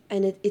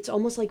 And it's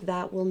almost like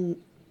that will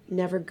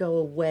never go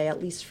away,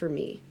 at least for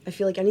me. I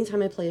feel like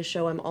anytime I play a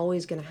show, I'm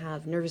always going to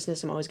have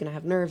nervousness. I'm always going to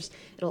have nerves.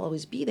 It'll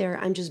always be there.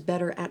 I'm just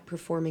better at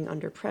performing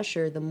under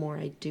pressure the more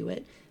I do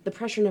it. The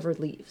pressure never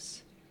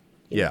leaves.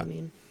 You know Yeah. what I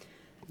mean?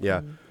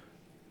 Yeah.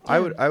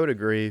 Yeah. I would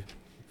agree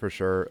for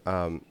sure.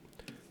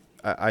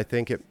 I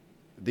think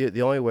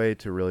the only way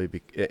to really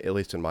be, at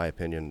least in my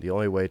opinion, the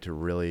only way to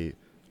really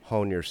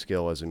hone your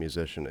skill as a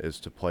musician is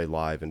to play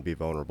live and be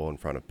vulnerable in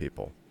front of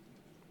people.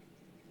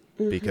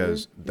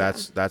 Because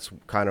that's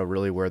kind of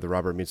really where the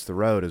rubber meets the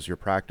road, is your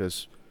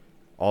practice,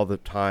 all the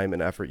time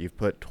and effort you've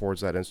put towards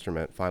that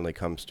instrument finally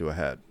comes to a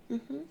head.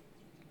 Mm-hmm.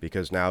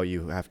 Because now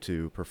you have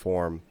to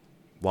perform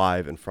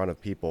live in front of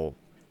people.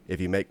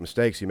 If you make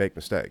mistakes, you make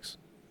mistakes.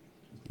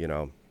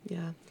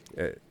 Yeah.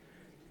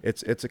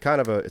 It's kind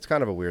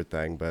of a weird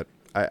thing, but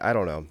I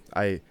don't know.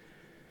 I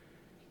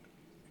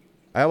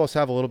almost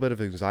have a little bit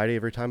of anxiety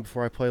every time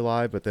before I play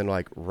live, but then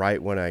like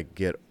right when I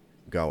get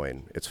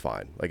going, it's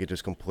fine. Like it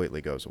just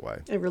completely goes away.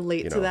 I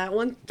relate to that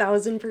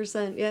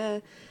 1000%. Yeah.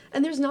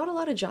 And there's not a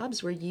lot of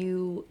jobs where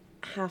you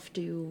have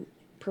to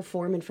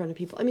perform in front of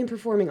people. I mean,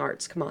 performing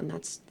arts, come on,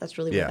 that's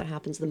really where that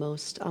happens the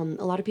most. A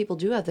lot of people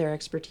do have their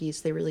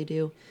expertise. They really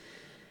do.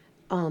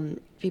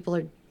 People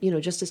are,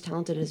 just as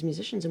talented as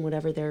musicians in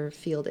whatever their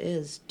field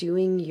is.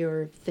 Doing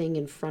your thing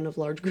in front of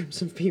large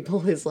groups of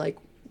people is like,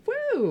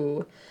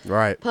 woo.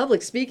 Right.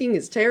 Public speaking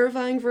is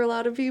terrifying for a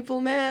lot of people,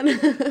 man.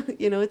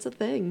 It's a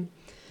thing.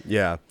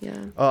 Yeah.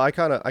 Yeah. Oh, I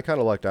kind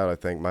of lucked out. I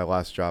think my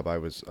last job I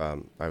was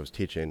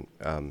teaching,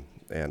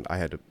 and I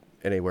had to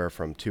anywhere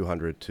from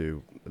 200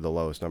 to the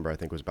lowest number I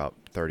think was about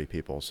 30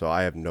 people. So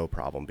I have no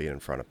problem being in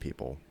front of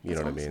people. You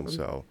know what I mean? Awesome.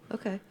 So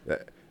Okay.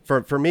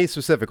 For me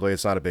specifically,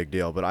 it's not a big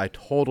deal, but I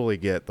totally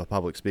get the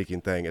public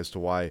speaking thing as to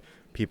why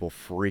people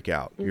freak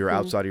out. You're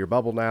outside of your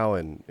bubble now,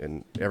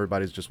 and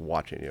everybody's just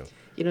watching you.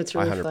 It's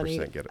really 100% funny.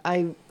 get it.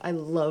 I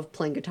love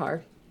playing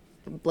guitar.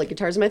 Like,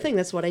 guitar's my thing.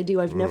 That's what I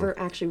do. I've never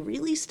actually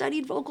really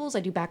studied vocals. I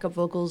do backup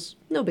vocals.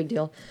 No big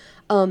deal.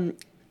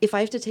 If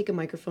I have to take a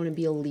microphone and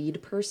be a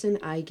lead person,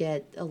 I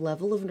get a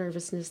level of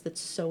nervousness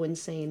that's so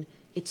insane.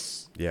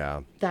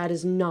 That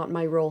is not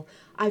my role.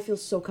 I feel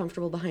so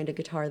comfortable behind a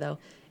guitar, though.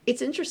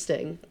 It's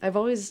interesting. I've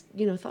always,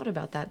 thought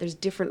about that. There's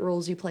different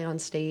roles you play on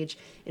stage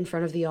in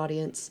front of the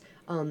audience.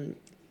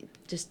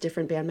 Just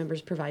different band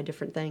members provide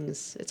different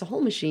things. It's a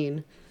whole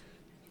machine.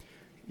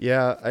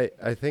 Yeah,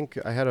 I think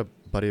I had a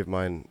buddy of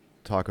mine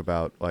talk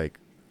about like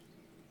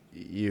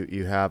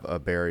you have a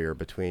barrier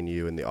between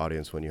you and the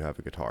audience when you have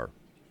a guitar,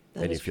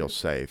 That and you is feel true.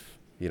 safe.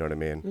 You know what I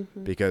mean?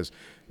 Because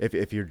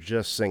if you're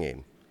just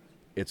singing,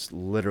 it's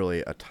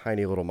literally a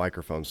tiny little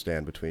microphone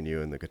stand between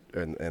you and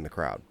the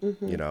crowd.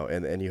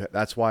 And you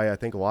that's why I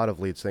think a lot of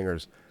lead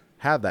singers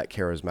have that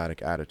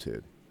charismatic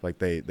attitude. Like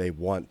they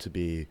want to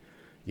be,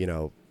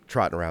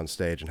 trotting around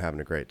stage and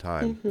having a great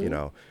time.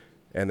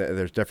 And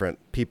there's different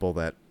people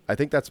that I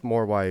think that's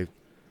more why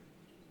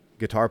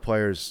guitar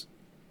players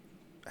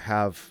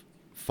have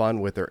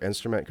fun with their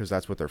instrument, because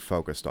that's what they're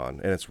focused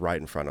on, and it's right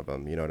in front of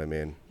them. You know what I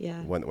mean?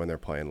 Yeah. When they're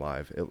playing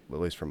live, at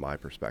least from my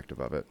perspective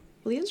of it.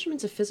 Well, the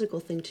instrument's a physical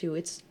thing too.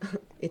 It's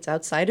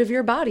outside of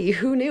your body.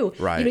 Who knew?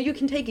 Right. You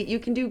can take it. You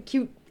can do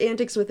cute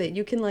antics with it.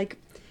 You can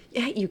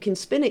you can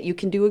spin it. You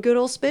can do a good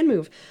old spin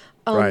move.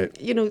 Right.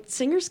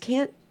 Singers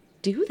can't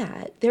do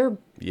that. Their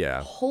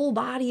Yeah. whole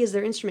body is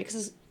their instrument.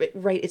 Because,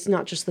 right, it's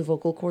not just the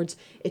vocal cords,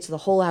 it's the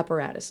whole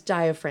apparatus,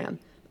 diaphragm,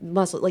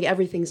 muscle, like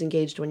everything's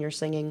engaged when you're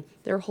singing.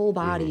 Their whole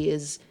body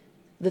is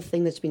the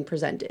thing that's being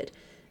presented.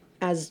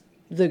 As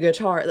the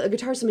guitar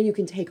is something you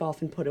can take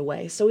off and put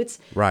away. So it's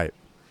Right.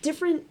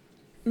 different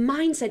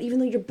mindset, even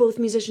though you're both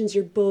musicians,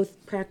 you're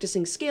both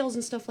practicing scales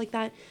and stuff like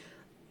that.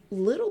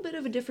 Little bit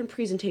of a different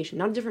presentation,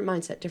 not a different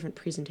mindset, different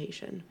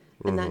presentation.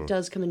 And that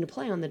does come into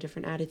play on the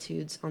different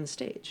attitudes on the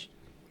stage.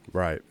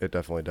 Right. It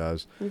definitely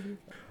does.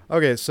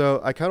 Okay.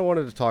 So I kind of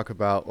wanted to talk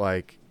about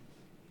like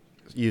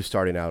you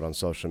starting out on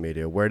social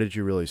media. Where did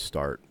you really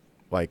start?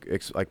 Like,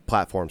 like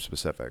platform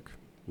specific,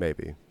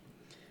 maybe.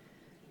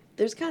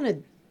 There's kind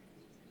of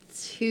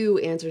two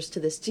answers to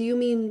this. Do you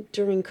mean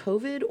during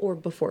COVID or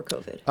before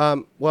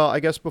COVID? Well, I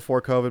guess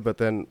before COVID, but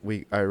then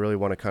I really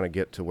want to kind of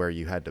get to where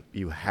you had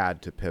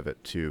to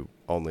pivot to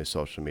only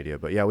social media.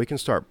 But yeah, we can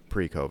start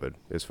pre-COVID.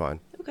 It's fine.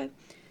 Okay.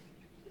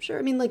 Sure.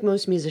 I mean, like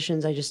most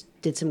musicians, I just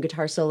did some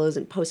guitar solos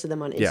and posted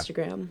them on Yeah.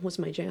 Instagram was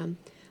my jam.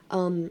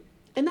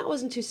 And that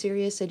wasn't too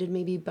serious. I did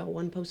maybe about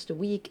one post a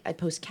week. I'd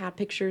post cat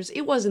pictures.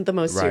 It wasn't the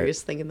most Right.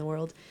 serious thing in the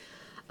world.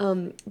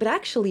 But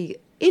actually,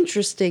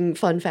 interesting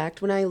fun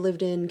fact, when I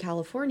lived in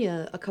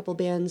California, a couple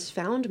bands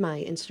found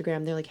my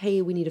Instagram. They're like,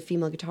 hey, we need a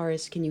female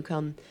guitarist. Can you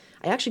come?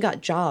 I actually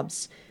got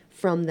jobs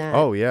from that,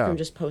 Oh, yeah. from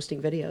just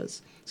posting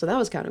videos. So that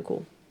was kind of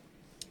cool.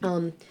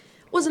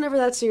 Wasn't ever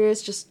that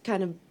serious, just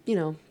kind of,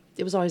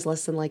 it was always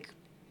less than like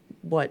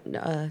what,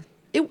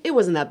 it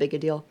wasn't that big a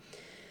deal.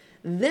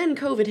 Then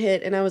COVID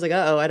hit, and I was like,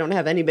 uh-oh, I don't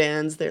have any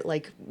bands. They're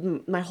like,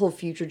 my whole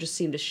future just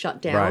seemed to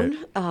shut down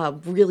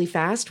really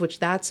fast, which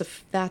that's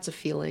a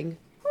feeling.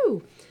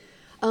 Whew.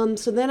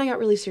 So then I got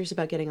really serious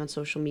about getting on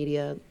social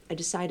media. I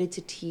decided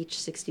to teach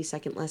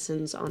 60-second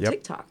lessons on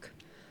TikTok.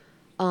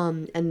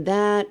 And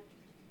that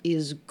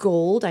is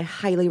gold. I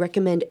highly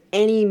recommend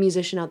any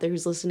musician out there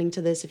who's listening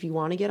to this, if you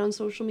want to get on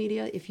social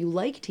media, if you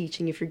like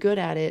teaching, if you're good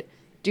at it,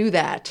 do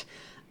that.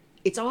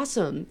 It's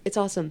awesome. It's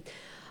awesome.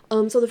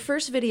 So the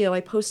first video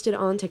I posted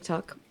on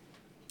TikTok,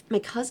 my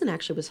cousin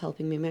actually was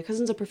helping me. My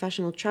cousin's a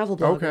professional travel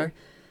blogger. Okay.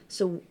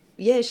 So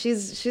yeah,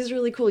 she's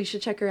really cool. You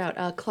should check her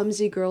out.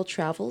 Clumsy Girl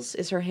Travels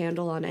is her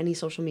handle on any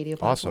social media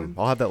platform. Awesome.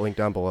 I'll have that link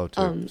down below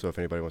too. So if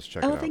anybody wants to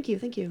check it out. Oh,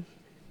 thank you.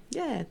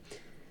 Yeah.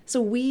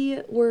 So we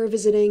were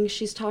visiting.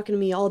 She's talking to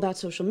me all about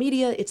social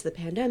media. It's the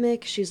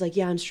pandemic. She's like,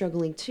 yeah, I'm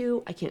struggling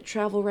too. I can't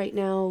travel right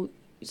now.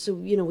 So,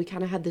 we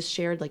kind of had this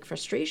shared like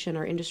frustration.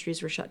 Our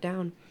industries were shut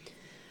down.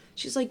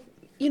 She's like,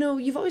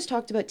 you've always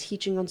talked about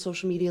teaching on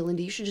social media,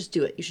 Lindy. You should just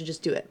do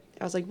it.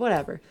 I was like,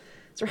 whatever.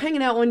 So we're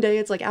hanging out one day.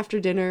 It's like after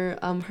dinner.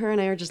 Her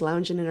and I are just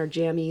lounging in our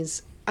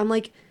jammies. I'm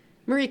like,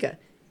 Marika,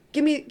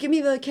 give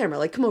me the camera.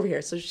 Like, come over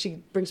here. So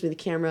she brings me the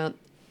camera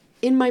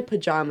in my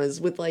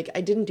pajamas with like,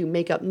 I didn't do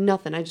makeup,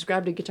 nothing. I just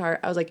grabbed a guitar.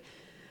 I was like,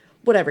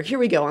 whatever, here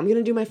we go. I'm going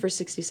to do my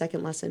first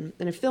 60-second lesson.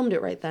 And I filmed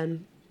it right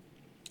then.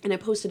 And I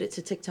posted it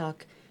to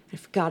TikTok. I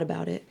forgot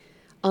about it.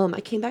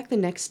 I came back the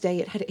next day.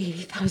 It had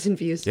 80,000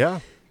 views. Yeah.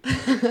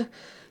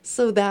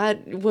 So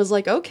that was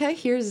like, okay,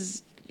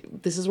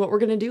 this is what we're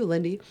going to do,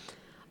 Lindy.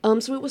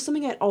 So it was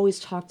something I'd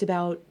always talked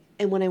about.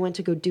 And when I went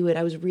to go do it,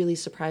 I was really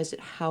surprised at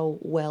how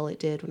well it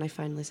did when I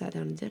finally sat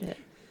down and did it.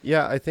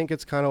 Yeah, I think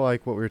it's kind of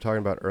like what we were talking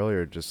about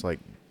earlier, just like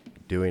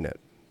doing it,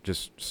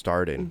 just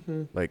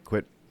starting, like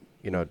quit,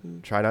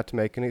 try not to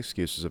make any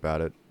excuses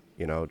about it,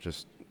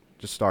 just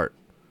start,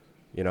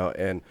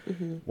 and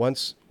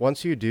once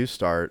you do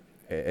start,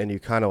 and you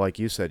kind of, like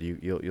you said,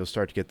 you'll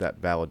start to get that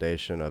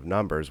validation of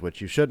numbers, which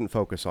you shouldn't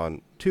focus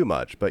on too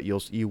much, but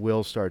you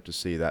will start to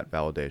see that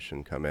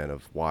validation come in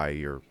of why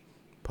you're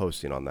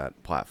posting on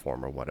that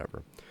platform or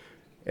whatever.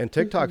 And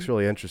TikTok's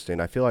really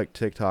interesting. I feel like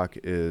TikTok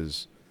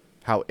is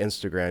how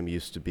Instagram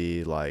used to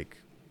be like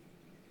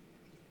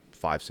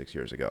 5-6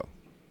 years ago,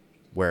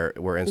 where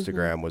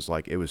Instagram was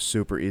like, it was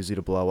super easy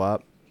to blow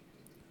up,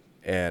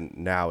 and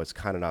now it's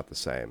kind of not the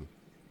same.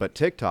 But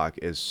TikTok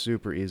is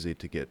super easy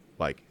to get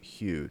like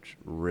huge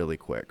really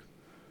quick.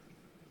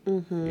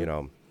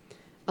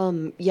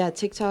 Yeah,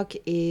 TikTok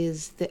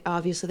is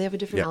obviously they have a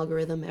different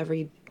algorithm.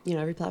 Every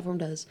platform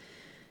does.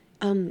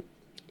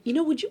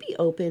 Would you be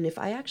open if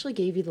I actually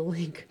gave you the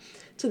link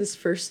to this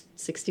first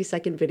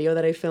 60-second video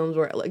that I filmed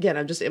where, again,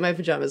 I'm just in my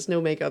pajamas, no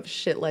makeup,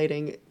 shit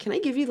lighting. Can I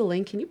give you the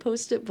link? Can you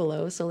post it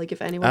below? So like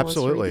if anyone wants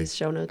to read these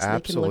show notes,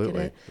 they can look at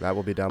it. That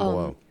will be down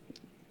below.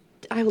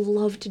 I would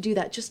love to do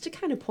that just to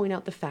kind of point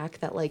out the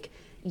fact that like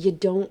you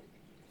don't,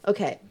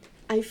 okay.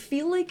 I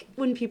feel like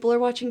when people are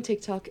watching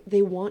TikTok,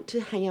 they want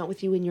to hang out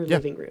with you in your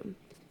living room.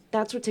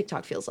 That's what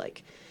TikTok feels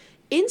like.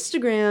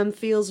 Instagram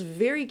feels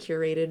very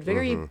curated,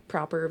 very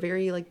proper,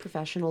 very like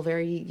professional,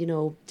 very,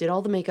 did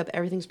all the makeup,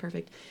 everything's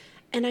perfect.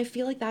 And I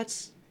feel like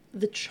that's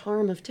the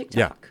charm of TikTok.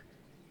 Yeah.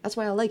 That's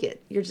why I like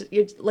it.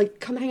 You're like,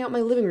 come hang out in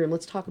my living room.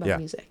 Let's talk about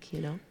music,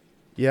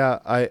 Yeah,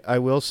 I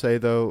will say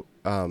though,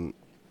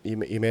 you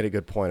made a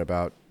good point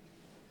about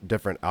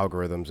different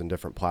algorithms and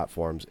different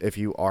platforms. If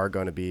you are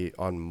going to be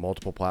on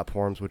multiple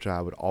platforms, which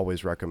I would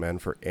always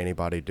recommend for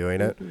anybody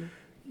doing it,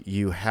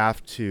 you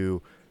have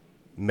to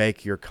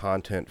make your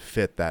content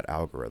fit that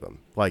algorithm.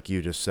 Like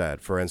you just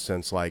said, for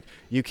instance, like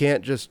you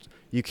can't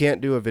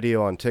do a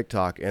video on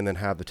TikTok and then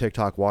have the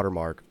TikTok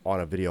watermark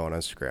on a video on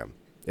Instagram.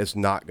 It's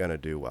not going to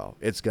do well.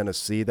 It's going to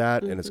see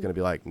that and it's going to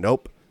be like,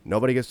 nope,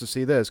 nobody gets to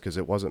see this because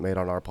it wasn't made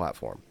on our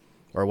platform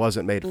or it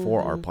wasn't made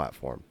for our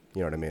platform.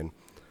 You know what I mean?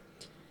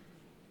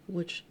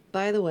 Which,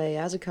 by the way,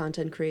 as a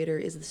content creator,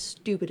 is the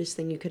stupidest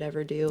thing you could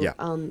ever do. Yeah.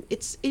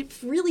 It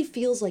really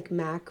feels like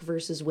Mac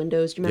versus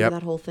Windows. Do you remember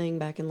Yep. that whole thing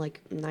back in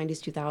like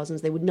 90s,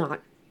 2000s? They would not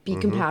be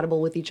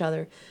compatible with each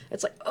other.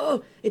 It's like,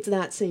 oh, it's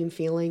that same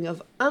feeling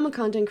of I'm a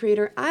content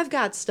creator. I've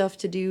got stuff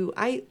to do.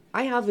 I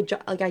have a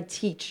job. Like I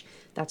teach.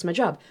 That's my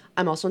job.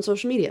 I'm also on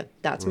social media.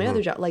 That's my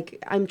other job.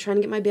 Like I'm trying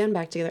to get my band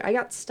back together. I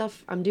got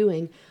stuff I'm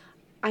doing.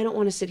 I don't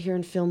want to sit here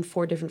and film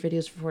 4 different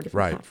videos for 4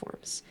 different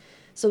platforms.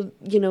 So,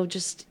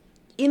 just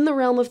in the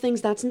realm of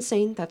things, that's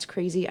insane. That's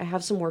crazy. I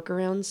have some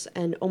workarounds,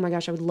 and oh my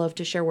gosh, I would love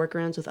to share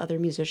workarounds with other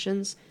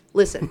musicians.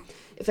 Listen,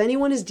 if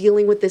anyone is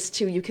dealing with this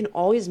too, you can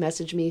always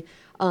message me.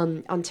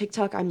 On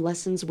TikTok, I'm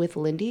Lessons with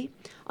Lindy.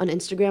 On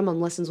Instagram, I'm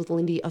Lessons with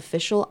Lindy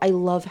Official. I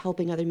love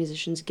helping other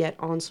musicians get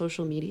on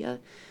social media.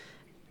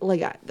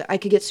 Like, I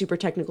could get super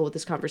technical with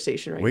this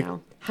conversation right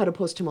now. How to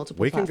post to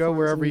multiple platforms. We can go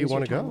wherever you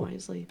want to go.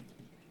 Wisely.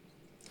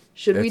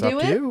 Should we do It's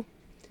up to you.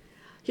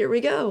 Here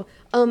we go.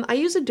 I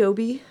use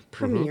Adobe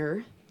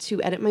Premiere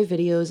to edit my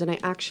videos, and I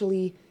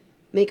actually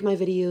make my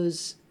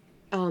videos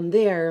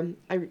there.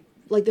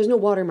 There's no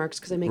watermarks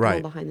because I make them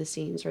all behind the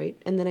scenes, right?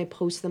 And then I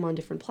post them on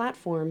different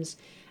platforms,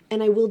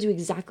 and I will do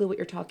exactly what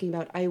you're talking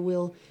about. I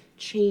will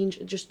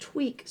just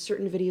tweak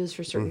certain videos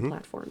for certain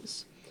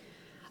platforms.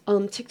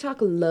 TikTok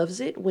loves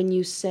it when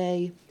you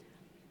say,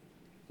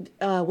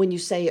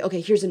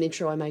 okay, here's an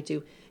intro I might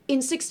do.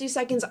 In 60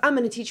 seconds, I'm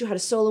going to teach you how to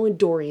solo in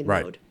Dorian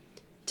mode.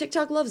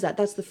 TikTok loves that.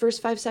 That's the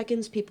first 5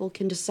 seconds. People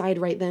can decide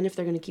right then if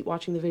they're going to keep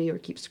watching the video or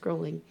keep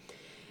scrolling.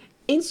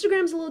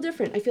 Instagram's a little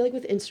different. I feel like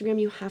with Instagram,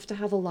 you have to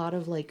have a lot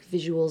of like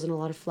visuals and a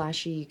lot of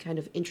flashy kind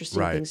of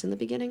interesting things in the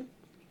beginning.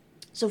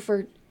 So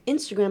for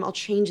Instagram, I'll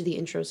change the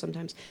intro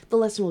sometimes. The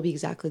lesson will be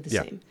exactly the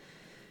same.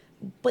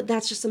 But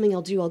that's just something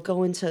I'll do. I'll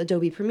go into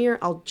Adobe Premiere.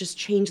 I'll just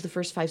change the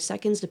first 5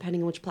 seconds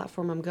depending on which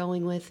platform I'm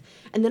going with.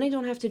 And then I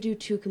don't have to do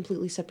 2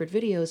 completely separate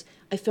videos.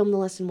 I film the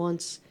lesson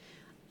once.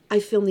 I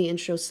film the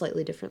intro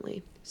slightly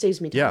differently. Saves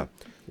me time. Yeah.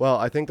 Well,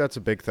 I think that's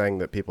a big thing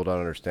that people don't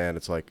understand.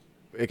 It's like,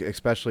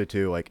 especially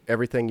too, like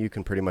everything you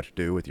can pretty much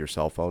do with your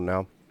cell phone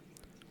now.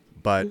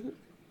 But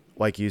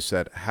like you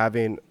said,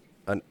 having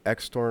an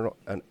external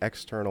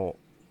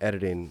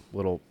editing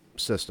little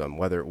system,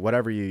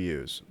 whatever you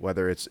use,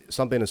 whether it's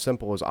something as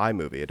simple as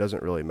iMovie, it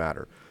doesn't really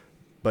matter.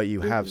 But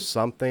you have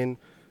something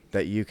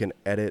that you can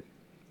edit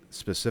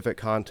specific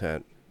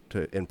content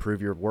to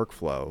improve your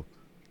workflow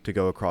to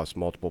go across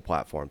multiple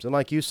platforms. And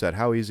like you said,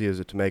 how easy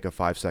is it to make a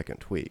 5-second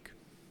tweak?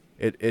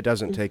 It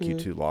doesn't take you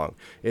too long.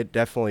 It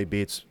definitely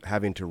beats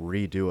having to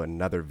redo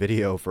another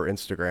video for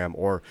Instagram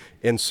or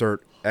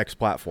insert X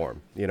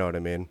platform. You know what I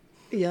mean?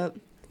 Yep.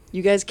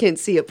 You guys can't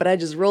see it, but I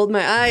just rolled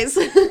my eyes.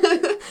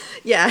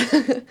 Yeah.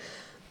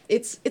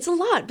 It's a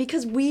lot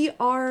because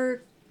a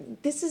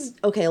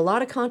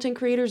lot of content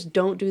creators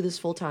don't do this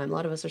full time. A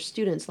lot of us are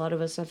students. A lot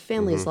of us have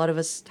families. A lot of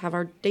us have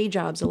our day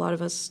jobs. A lot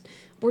of us,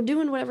 we're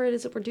doing whatever it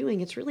is that we're doing.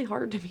 It's really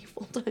hard to be a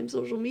full-time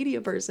social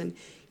media person.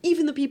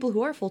 Even the people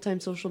who are full-time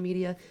social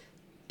media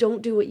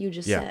don't do what you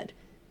just said.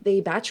 They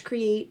batch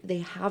create. They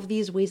have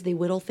these ways they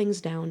whittle things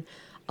down.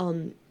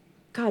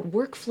 God,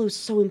 workflow's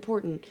so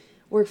important.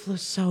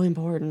 Workflow's so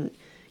important.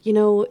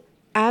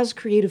 As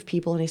creative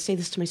people, and I say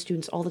this to my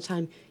students all the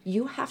time,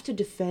 you have to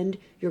defend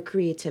your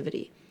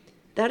creativity.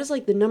 That is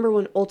like the number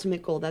one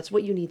ultimate goal. That's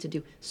what you need to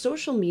do.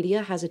 Social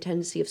media has a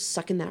tendency of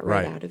sucking that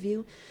right out of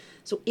you.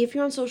 So if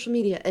you're on social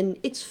media, and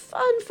it's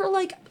fun for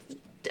like,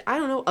 I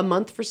don't know, a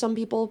month for some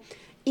people,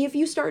 if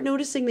you start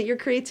noticing that your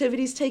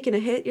creativity's taking a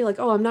hit, you're like,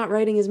 oh, I'm not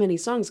writing as many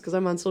songs because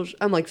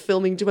I'm like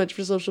filming too much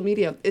for social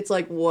media. It's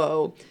like,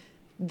 whoa,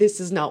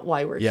 this is not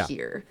why we're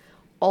here.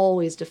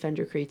 Always defend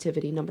your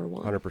creativity, number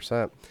one.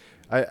 100%.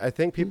 I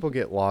think people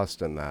get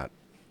lost in that.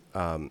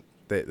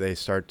 They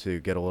start to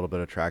get a little bit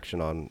of traction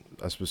on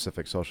a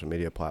specific social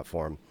media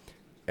platform,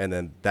 and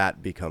then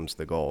that becomes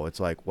the goal.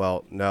 It's like,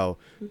 well, no,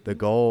 the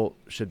goal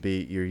should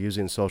be you're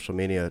using social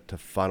media to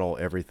funnel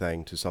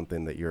everything to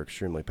something that you're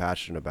extremely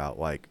passionate about,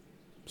 like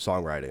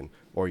songwriting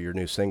or your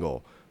new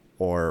single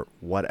or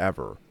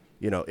whatever.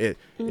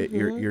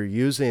 You're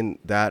using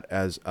that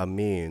as a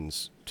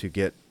means to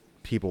get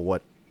people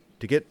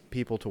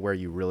to where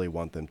you really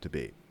want them to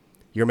be.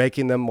 You're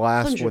making them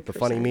last 100%. with the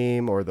funny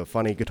meme or the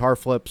funny guitar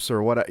flips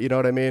or what, you know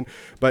what I mean?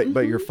 But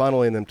you're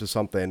funneling them to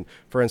something.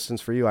 For instance,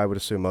 for you, I would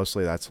assume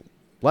mostly that's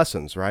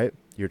lessons, right?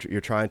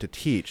 You're trying to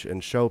teach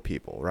and show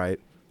people, right?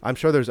 I'm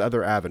sure there's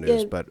other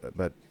avenues, but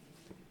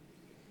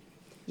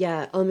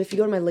yeah. If you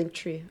go to my link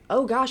tree,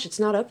 oh gosh, it's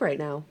not up right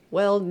now.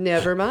 Well,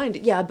 never mind.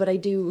 Yeah, but I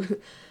do.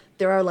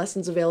 There are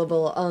lessons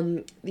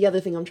available. The other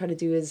thing I'm trying to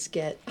do is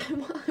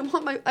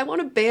I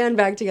want a band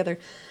back together.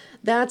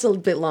 That's a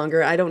bit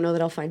longer. I don't know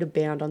that I'll find a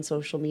band on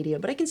social media,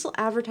 but I can still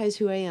advertise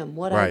who I am,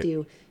 what I Right.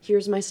 do.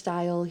 Here's my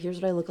style.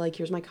 Here's what I look like.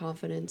 Here's my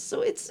confidence.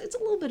 So it's a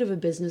little bit of a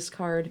business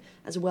card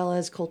as well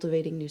as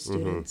cultivating new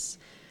students.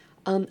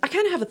 I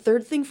kind of have a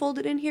third thing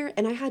folded in here,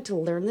 and I had to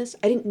learn this.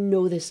 I didn't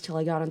know this till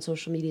I got on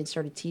social media and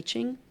started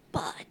teaching,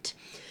 but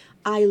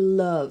I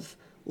love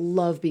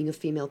being a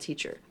female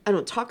teacher. I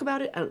don't talk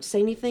about it. I don't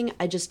say anything.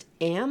 I just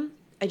am.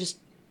 I just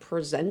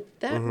present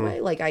that way.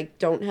 Like I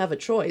don't have a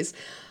choice.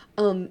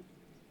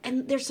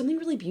 And there's something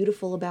really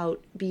beautiful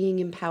about being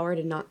empowered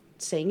and not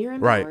saying you're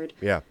Right. empowered.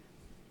 Yeah.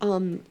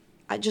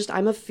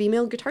 I'm a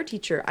female guitar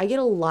teacher. I get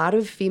a lot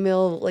of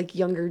female, like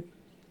younger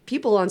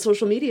people on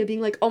social media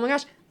being like, oh my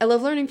gosh, I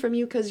love learning from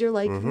you because you're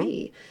like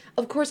me.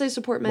 Of course I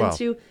support men Well,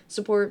 too,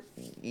 support,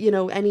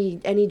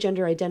 any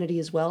gender identity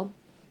as well.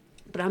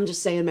 But I'm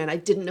just saying, man, I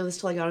didn't know this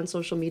till I got on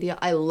social media.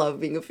 I love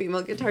being a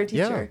female guitar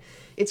teacher.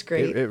 It's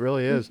great. it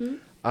really is.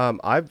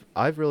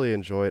 I've really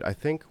enjoyed. I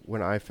think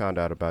when I found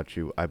out about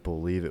you, I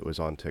believe it was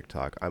on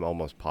TikTok. I'm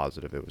almost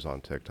positive it was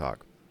on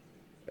TikTok,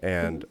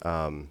 and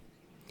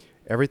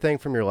everything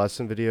from your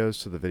lesson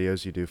videos to the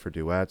videos you do for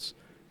duets,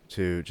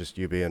 to just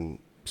you being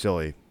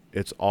silly.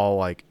 It's all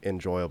like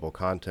enjoyable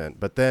content.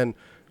 But then,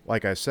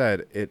 like I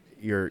said,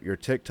 your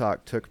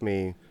TikTok took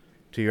me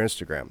to your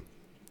Instagram,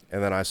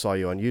 and then I saw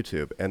you on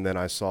YouTube, and then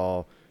I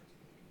saw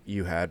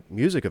you had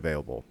music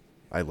available.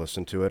 I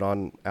listened to it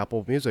on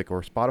Apple Music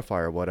or Spotify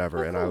or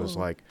whatever, and I was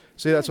like,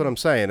 see, that's what I'm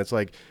saying. It's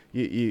like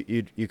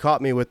you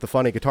caught me with the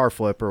funny guitar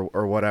flip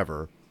or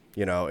whatever,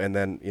 and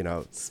then,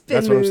 Spin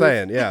that's move. what I'm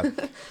saying. Yeah.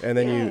 And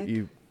then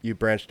Yeah. you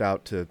branched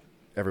out to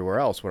everywhere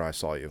else where I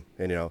saw you.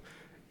 And,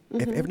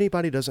 if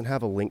anybody doesn't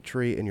have a link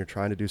tree and you're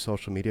trying to do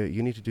social media,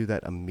 you need to do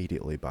that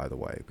immediately, by the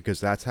way,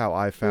 because that's how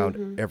I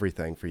found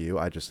everything for you.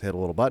 I just hit a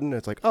little button. And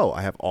it's like, oh,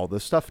 I have all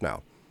this stuff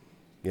now,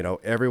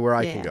 everywhere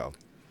I can Yeah. go.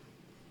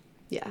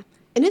 Yeah.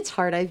 And it's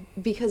hard.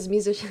 Because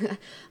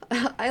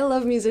I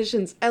love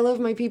musicians. I love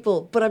my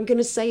people, but I'm going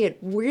to say it.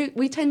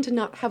 We tend to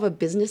not have a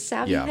business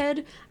savvy Yeah.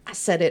 head. I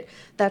said it.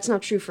 That's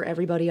not true for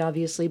everybody,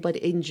 obviously, but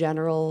in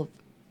general,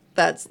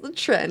 that's the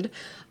trend.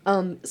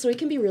 So it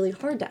can be really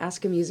hard to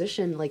ask a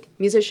musician, like,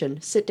 musician,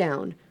 sit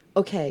down.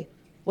 Okay,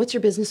 what's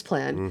your business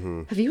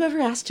plan? Have you ever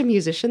asked a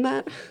musician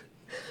that?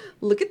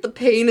 Look at the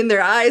pain in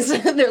their eyes.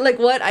 They're like,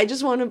 what? I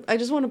just want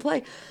to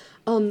play.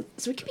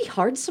 So it can be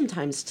hard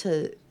sometimes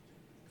to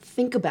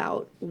think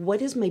about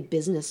what is my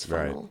business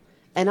funnel. Right.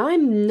 And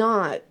I'm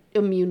not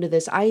immune to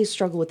this. I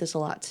struggle with this a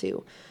lot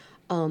too.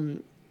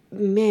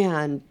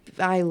 Man,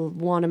 I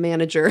want a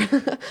manager.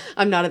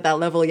 I'm not at that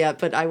level yet,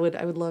 but I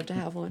would love to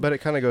have one. But it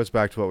kind of goes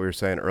back to what we were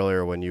saying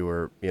earlier when you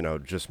were,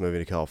 just moving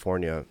to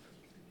California.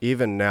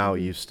 Even now,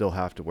 you still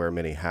have to wear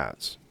many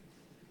hats.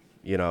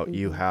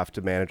 You have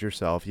to manage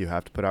yourself. You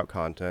have to put out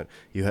content.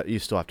 You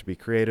still have to be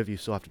creative. You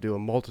still have to do a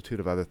multitude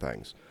of other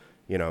things,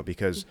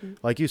 because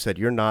like you said,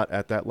 you're not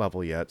at that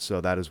level yet. So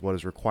that is what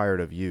is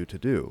required of you to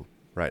do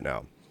right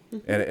now.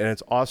 And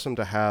it's awesome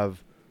to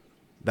have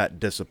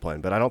that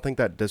discipline, but I don't think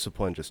that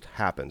discipline just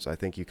happens. I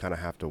think you kind of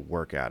have to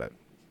work at it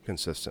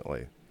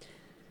consistently.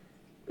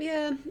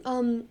 Yeah,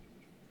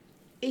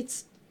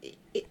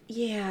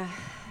 yeah,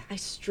 I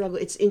struggle.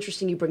 It's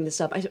interesting you bring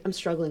this up. I'm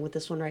struggling with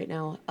this one right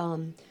now.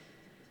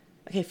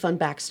 Okay, fun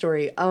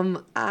backstory.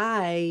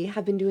 I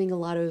have been doing a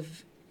lot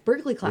of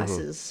Berkeley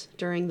classes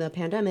during the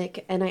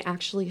pandemic, and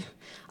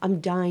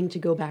I'm dying to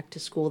go back to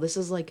school. This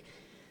is like,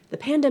 the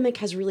pandemic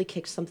has really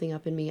kicked something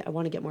up in me. I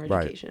want to get more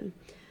Right. education.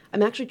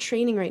 I'm actually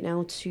training right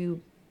now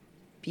to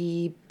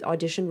be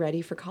audition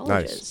ready for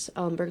colleges.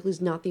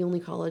 Berkeley's not the only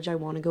college I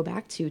want to go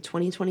back to.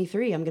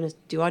 2023, I'm going to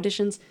do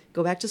auditions,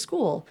 go back to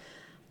school.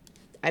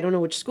 I don't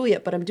know which school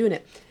yet, but I'm doing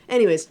it.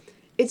 Anyways,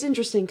 it's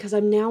interesting because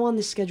I'm now on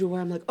the schedule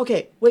where I'm like,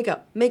 okay, wake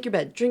up, make your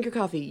bed, drink your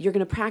coffee. You're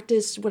going to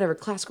practice whatever,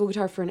 classical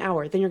guitar for an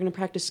hour. Then you're going to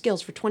practice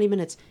scales for 20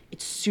 minutes.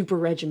 It's super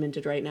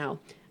regimented right now.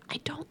 I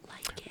don't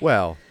like it.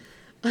 Well,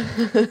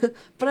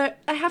 But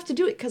I have to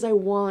do it because I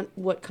want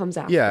what comes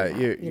after yeah,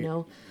 that, you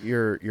know?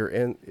 you're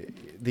in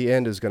the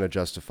end is going to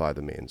justify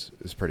the means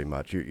is pretty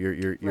much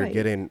you're Right.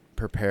 getting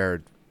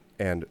prepared,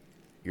 and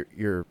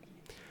you're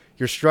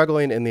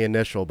struggling in the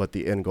initial, but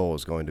the end goal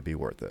is going to be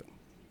worth it.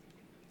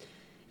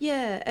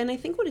 Yeah, and I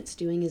think what it's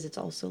doing is it's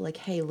also like,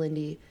 hey,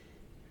 Lindy,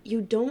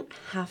 you don't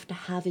have to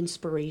have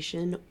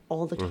inspiration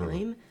all the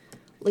time.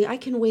 Like, I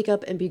can wake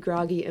up and be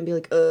groggy and be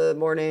like,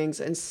 mornings,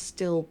 and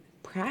still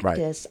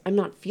practice. I'm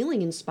not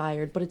feeling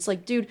inspired, but it's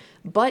like, dude,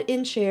 butt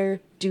in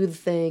chair, do the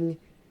thing,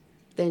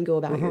 then go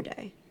about your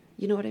day.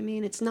 You know what I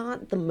mean? It's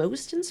not the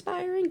most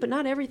inspiring, but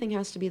not everything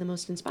has to be the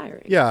most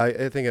inspiring. Yeah,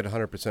 I think it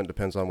 100%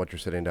 depends on what you're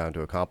sitting down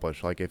to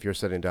accomplish. Like if you're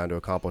sitting down to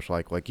accomplish,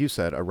 like you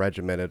said, a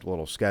regimented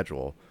little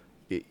schedule,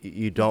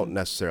 you don't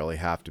necessarily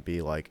have to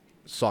be like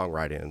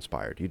songwriting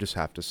inspired. You just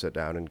have to sit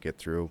down and get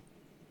through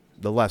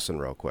the lesson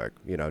real quick,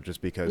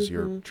 just because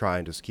you're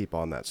trying to keep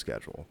on that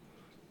schedule.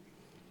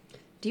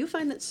 Do you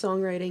find that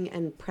songwriting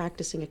and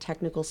practicing a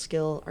technical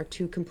skill are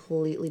two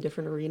completely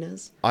different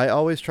arenas? I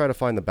always try to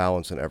find the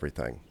balance in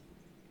everything.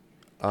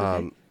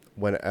 Okay.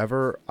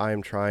 Whenever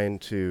I'm trying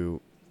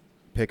to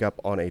pick up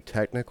on a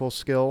technical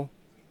skill,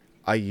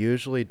 I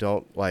usually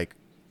don't like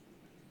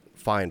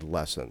find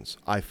lessons.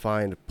 I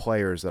find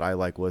players that I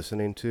like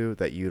listening to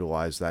that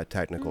utilize that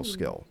technical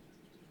skill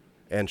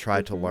and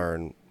try to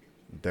learn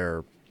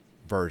their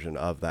version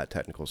of that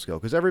technical skill.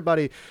 Because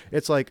everybody,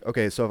 it's like,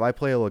 okay, so if I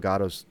play a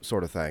legato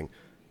sort of thing,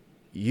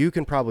 you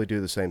can probably do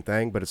the same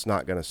thing, but it's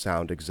not going to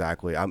sound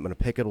exactly. I'm going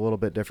to pick it a little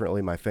bit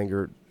differently. My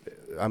finger,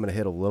 I'm going to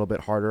hit a little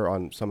bit harder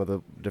on some of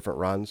the different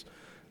runs.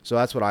 So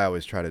that's what I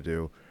always try to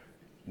do.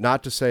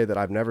 Not to say that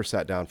I've never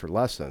sat down for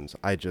lessons.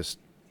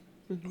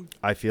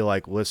 I feel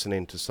like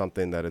listening to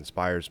something that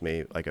inspires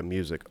me, like a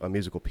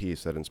musical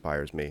piece that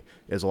inspires me,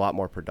 is a lot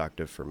more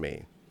productive for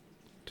me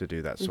to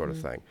do that sort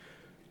of thing.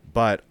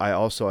 But I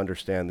also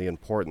understand the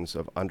importance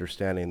of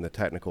understanding the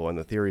technical and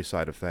the theory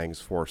side of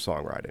things for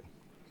songwriting,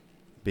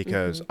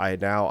 because I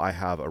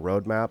have a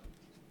roadmap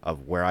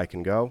of where I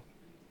can go.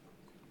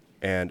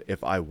 And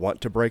if I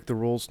want to break the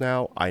rules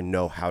now, I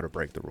know how to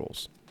break the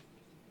rules.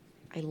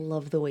 I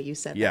love the way you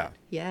said that.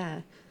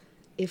 Yeah.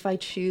 If I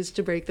choose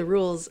to break the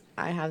rules,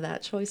 I have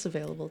that choice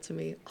available to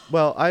me.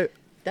 Well, I've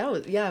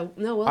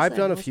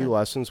done a few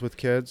lessons with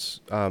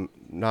kids,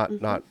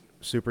 not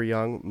super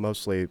young,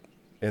 mostly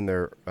in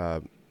their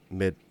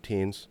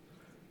mid-teens.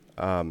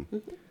 And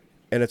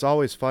it's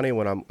always funny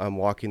when I'm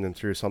walking them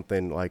through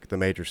something like the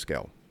major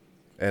scale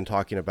and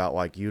talking about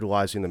like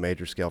utilizing the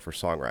major scale for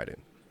songwriting.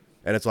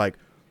 And it's like,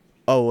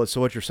 oh, so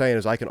what you're saying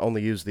is I can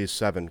only use these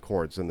 7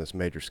 chords in this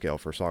major scale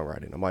for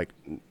songwriting. I'm like,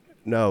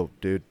 no,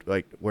 dude,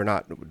 like we're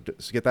not.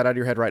 Just get that out of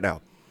your head right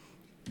now.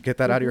 Get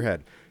that out of your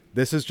head.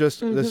 This is just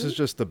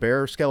the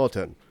bare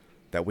skeleton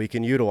that we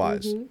can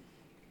utilize.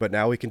 But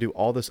now we can do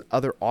all this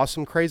other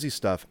awesome, crazy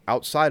stuff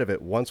outside of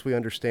it once we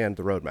understand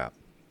the roadmap.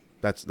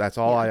 That's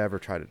all I ever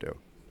try to do.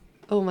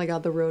 Oh my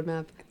God, the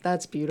roadmap.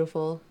 That's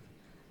beautiful.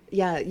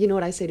 Yeah, you know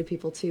what I say to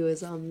people too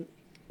is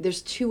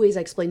there's 2 ways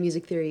I explain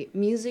music theory.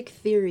 Music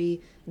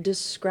theory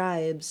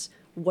describes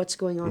what's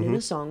going on in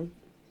a song,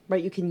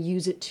 right? You can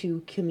use it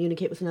to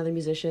communicate with another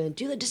musician,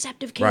 do the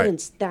deceptive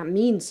cadence. Right. That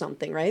means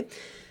something, right?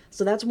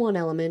 So that's one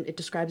element. It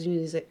describes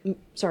music.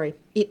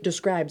 It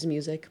describes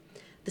music.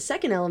 The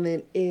second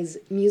element is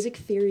music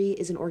theory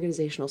is an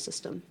organizational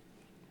system.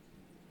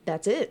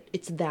 That's it.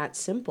 It's that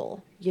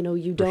simple. You know,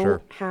 you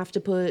don't have to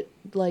put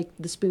like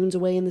the spoons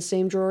away in the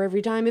same drawer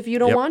every time if you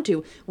don't want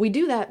to. We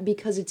do that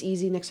because it's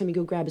easy. Next time you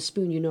go grab a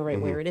spoon, you know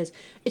where it is.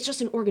 It's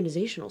just an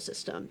organizational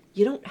system.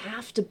 You don't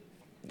have to,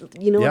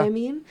 you know what I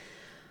mean?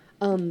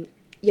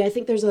 I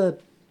think there's a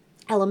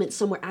element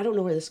somewhere, I don't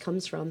know where this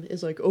comes from,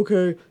 is like,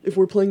 okay, if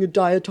we're playing a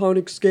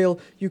diatonic scale,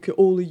 you can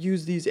only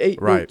use these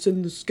 8 notes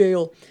in the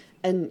scale.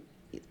 And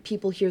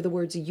people hear the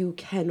words, you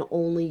can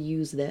only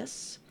use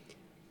this.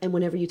 And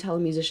whenever you tell a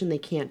musician they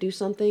can't do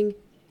something,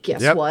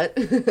 guess what?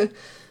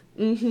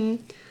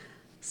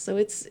 So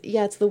it's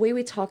the way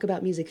we talk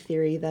about music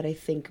theory that I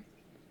think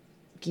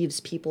gives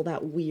people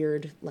that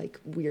weird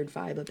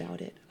vibe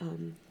about it.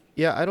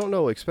 Yeah, I don't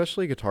know.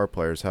 Especially guitar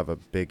players have a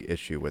big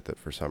issue with it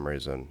for some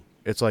reason.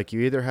 It's like you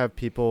either have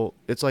people,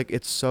 it's like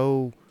it's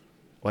so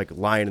like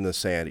line in the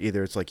sand.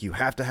 Either it's like you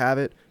have to have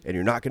it and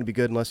you're not going to be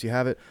good unless you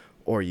have it,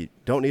 or you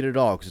don't need it at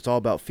all because it's all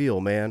about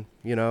feel, man.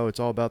 You know, it's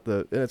all about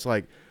and it's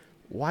like,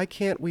 why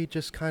can't we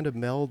just kind of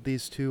meld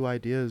these 2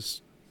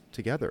 ideas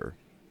together?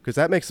 Because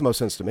that makes the most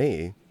sense to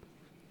me.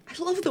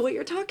 I love the way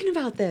you're talking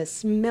about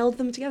this. Meld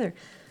them together.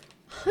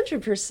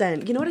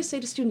 100%. You know what I say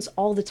to students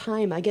all the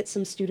time? I get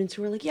some students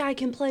who are like, yeah, I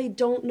can play,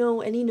 don't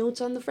know any notes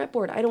on the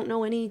fretboard. I don't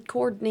know any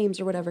chord names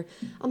or whatever.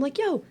 I'm like,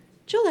 yo,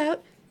 chill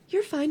out.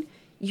 You're fine.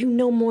 You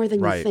know more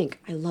than you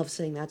think. I love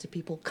saying that to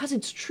people because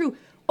it's true.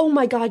 Oh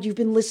my God, you've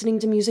been listening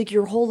to music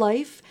your whole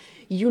life.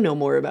 You know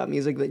more about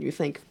music than you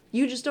think.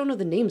 You just don't know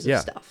the names of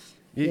stuff.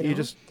 You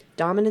just...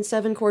 Dominant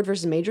 7 chord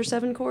versus major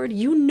 7 chord.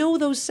 You know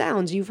those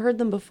sounds. You've heard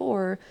them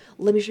before.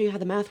 Let me show you how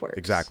the math works.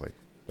 Exactly.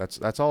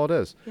 That's all it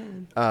is.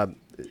 Yeah.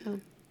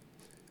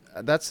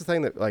 That's the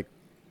thing that like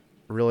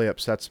really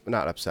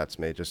not upsets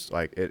me, just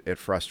like it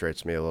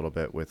frustrates me a little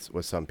bit with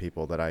some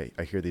people that I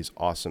hear these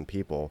awesome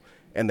people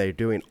and they're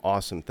doing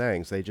awesome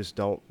things. They just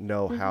don't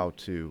know how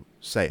to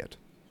say it.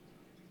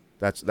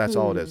 That's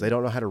all it is. They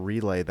don't know how to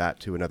relay that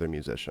to another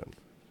musician.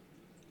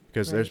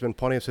 Because there's been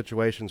plenty of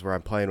situations where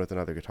I'm playing with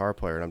another guitar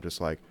player and I'm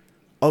just like,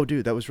 oh,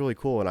 dude, that was really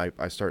cool. And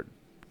I start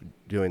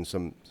doing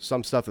some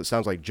stuff that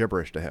sounds like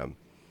gibberish to him.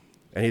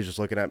 And he's just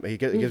looking at me. He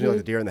gives me like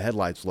the deer in the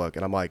headlights look.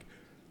 And I'm like,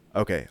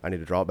 okay, I need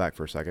to draw it back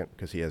for a second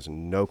because he has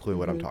no clue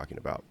what I'm talking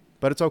about.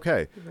 But it's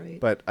okay. Right.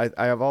 But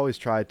I have always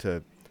tried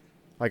to,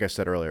 like I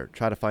said earlier,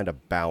 try to find a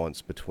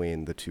balance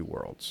between the 2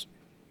 worlds.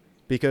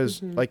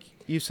 Because like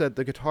you said,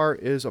 the guitar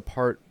is a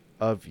part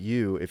of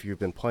you if you've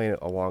been playing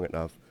it long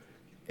enough.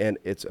 And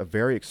it's a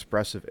very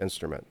expressive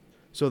instrument.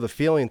 So the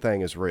feeling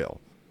thing is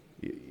real.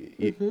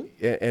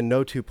 And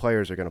no 2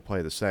 players are going to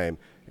play the same.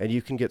 And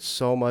you can get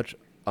so much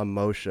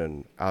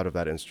emotion out of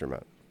that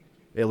instrument,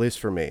 at least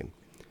for me.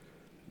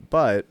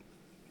 But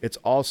it's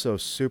also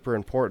super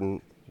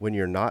important when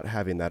you're not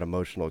having that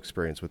emotional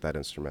experience with that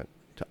instrument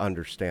to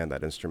understand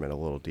that instrument a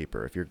little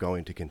deeper if you're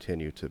going to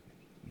continue to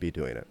be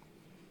doing it.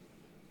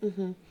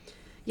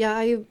 Yeah,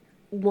 I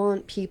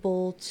want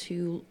people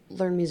to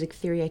learn music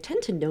theory. I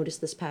tend to notice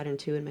this pattern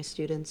too in my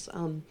students.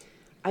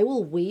 I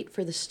will wait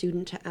for the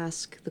student to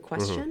ask the Mm-hmm.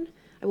 question.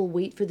 I will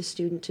wait for the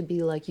student to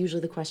be like,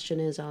 usually the question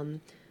is,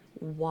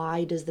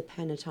 why does the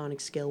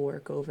pentatonic scale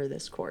work over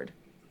this chord?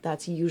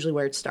 That's usually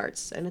where it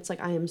starts. And it's like,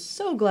 I am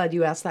so glad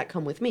you asked that,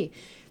 come with me.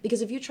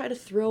 Because if you try to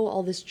throw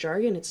all this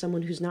jargon at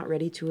someone who's not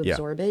ready to Yeah.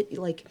 absorb it,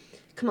 like,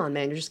 come on,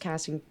 man, you're just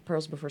casting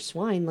pearls before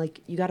swine.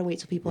 Like, you got to wait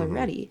till people are Mm-hmm.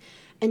 ready.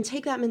 And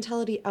take that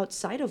mentality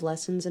outside of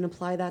lessons and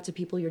apply that to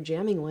people you're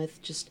jamming with.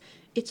 Just,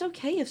 it's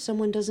okay if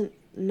someone doesn't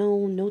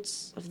know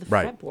notes of the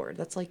Right. fretboard.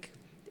 That's like,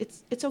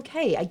 it's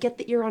okay. I get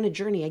that you're on a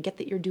journey. I get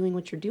that you're doing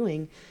what you're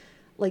doing.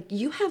 Like,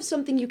 you have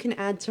something you can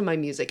add to my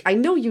music. I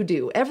know you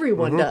do.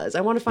 Everyone Mm-hmm. does.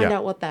 I want to find Yeah.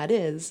 out what that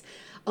is.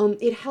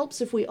 It helps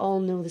if we all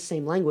know the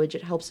same language.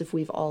 It helps if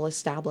we've all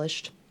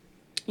established,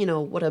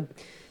 what a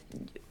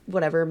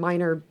whatever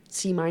minor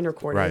C minor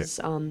chord Right. is.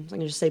 I'm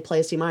gonna just say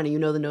play a C minor. You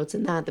know the notes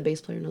in that. The bass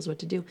player knows what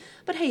to do.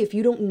 But hey, if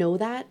you don't know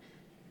that,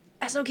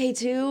 that's okay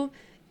too.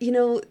 You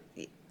know,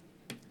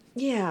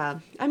 yeah.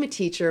 I'm a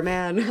teacher,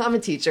 man. I'm a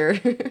teacher.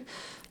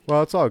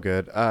 Well, it's all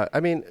good. I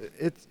mean,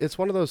 it's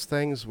one of those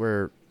things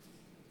where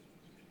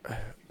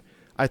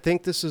I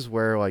think this is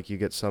where like you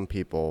get some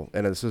people,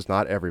 and this is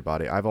not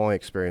everybody. I've only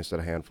experienced it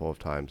a handful of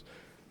times.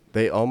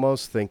 They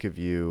almost think of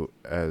you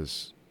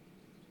as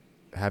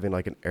having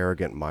like an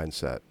arrogant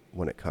mindset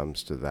when it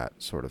comes to that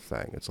sort of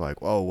thing. It's like,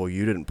 oh, well,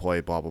 you didn't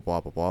play blah blah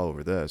blah blah blah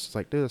over this. It's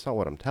like, dude, that's not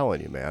what I'm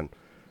telling you, man.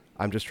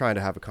 I'm just trying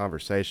to have a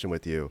conversation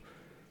with you,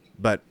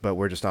 but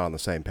we're just not on the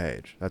same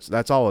page.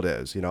 That's all it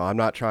is. I'm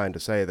not trying to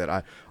say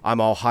that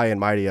I'm all high and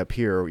mighty up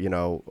here,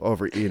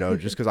 over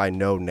just because I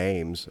know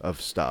names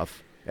of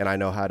stuff and I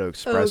know how to Oh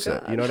express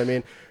it. You know God. what I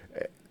mean?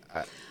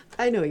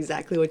 I know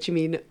exactly what you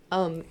mean.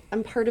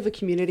 I'm part of a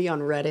community on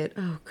Reddit.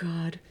 Oh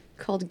God,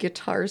 called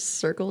Guitar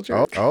Circle Oh,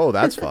 Jerk. oh,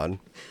 that's fun.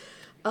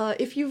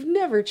 If you've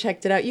never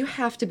checked it out, you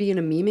have to be in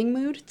a memeing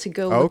mood to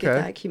go Oh, look at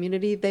okay. that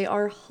community. They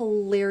are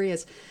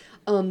hilarious.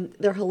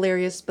 They're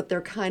hilarious, but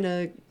they're kind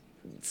of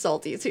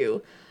salty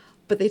too.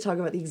 But they talk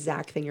about the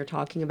exact thing you're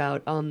talking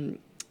about.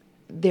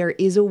 There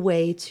is a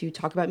way to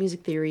talk about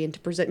music theory and to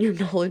present your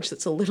knowledge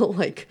that's a little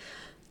like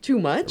too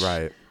much.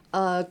 Right.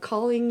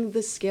 Calling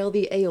the scale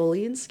the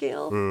Aeolian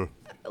scale, Mm,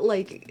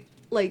 like,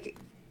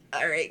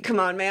 all right, come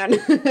on, man.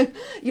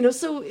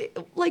 So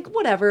like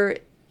whatever.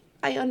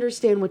 I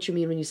understand what you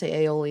mean when you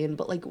say Aeolian,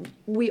 but like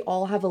we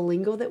all have a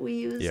lingo that we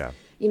use. yeah.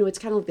 It's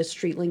kind of like the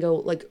street lingo.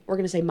 Like we're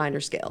gonna say minor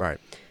scale. Right.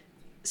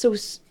 So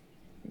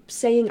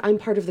saying I'm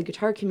part of the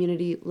guitar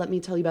community, let me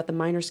tell you about the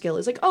minor scale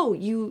is like, oh,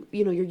 you're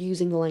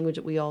using the language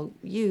that we all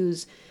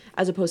use,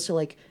 as opposed to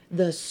like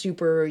the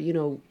super,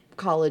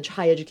 college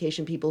high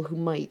education people who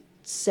might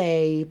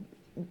say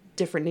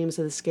different names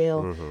of the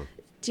scale. Mm-hmm.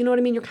 Do you know what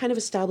I mean? You're kind of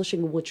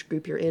establishing which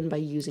group you're in by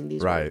using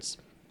these Right. words.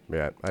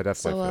 Yeah. I definitely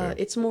So feel you.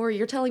 it's more,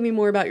 you're telling me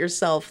more about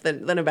yourself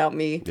than about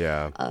me.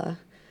 Yeah.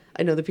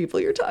 I know the people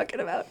you're talking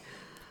about.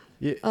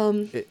 Yeah.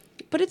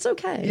 But it's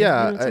okay.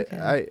 Yeah, It's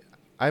okay.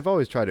 I've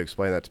always tried to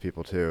explain that to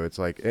people too. It's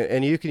like,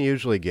 and you can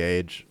usually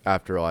gauge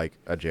after like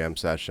a jam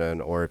session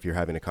or if you're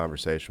having a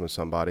conversation with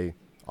somebody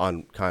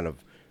on kind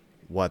of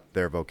what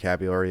their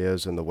vocabulary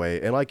is and the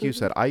way. And like you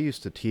said, I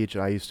used to teach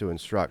and I used to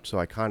instruct, so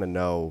I kind of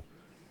know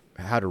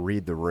how to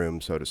read the room,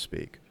 so to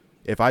speak.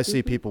 If I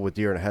see people with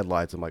deer in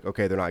headlights, I'm like,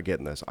 okay, they're not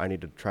getting this. I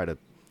need to try to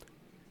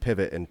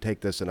pivot and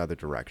take this another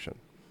direction,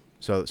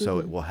 so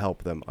it will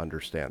help them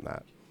understand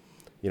that.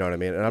 You know what I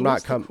mean? And I'm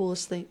not The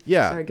coolest thing.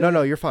 yeah, Sorry, go no, ahead.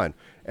 no, you're fine.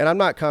 And I'm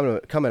not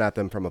coming at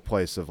them from a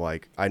place of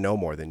like I know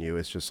more than you.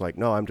 It's just like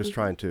no, I'm just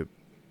trying to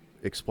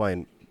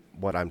explain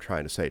what I'm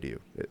trying to say to you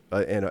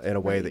in a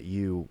way Right. that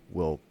you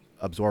will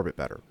absorb it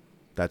better.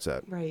 That's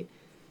it. Right.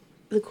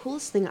 The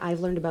coolest thing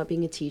I've learned about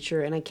being a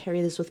teacher, and I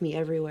carry this with me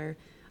everywhere,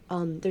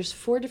 there's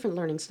 4 different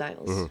learning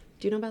styles. Do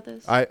you know about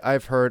this?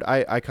 I've heard.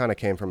 I kind of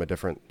came from a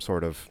different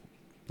sort of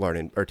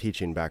learning or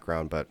teaching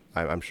background, but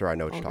I'm sure I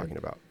know what All you're good. talking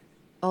about.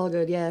 All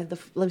good, yeah.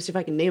 Let me see if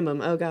I can name them.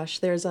 Oh gosh,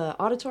 there's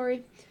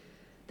auditory,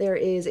 there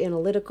is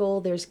analytical,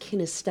 there's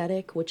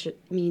kinesthetic, which it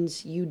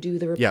means you do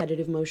the Yep.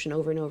 repetitive motion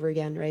over and over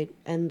again, right?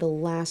 And the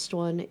last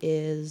one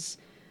is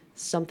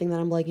something that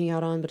I'm blanking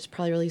out on, but it's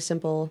probably really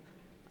simple.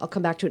 I'll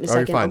come back to it in a Oh,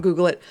 you're second. I'll fine.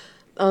 Google it.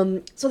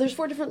 So there's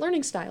 4 different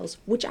learning styles,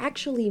 which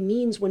actually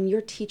means when you're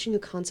teaching a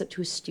concept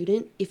to a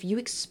student, if you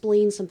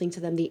explain something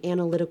to them the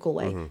analytical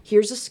way,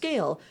 here's a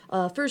scale,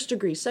 first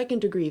degree, second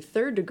degree,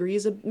 third degree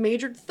is a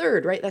majored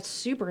third, right? That's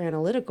super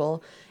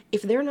analytical.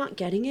 If they're not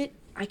getting it,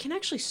 I can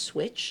actually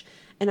switch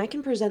and I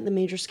can present the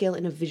major scale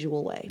in a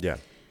visual way. Yeah.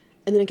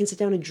 And then I can sit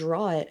down and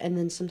draw it. And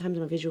then sometimes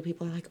my visual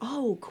people are like,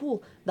 oh,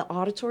 cool. The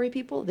auditory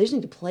people, they just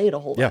need to play it a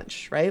whole Yeah.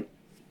 bunch, right?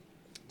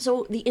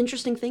 So the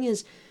interesting thing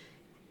is,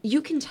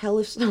 you can tell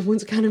if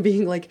someone's kind of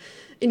being like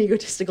an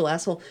egotistical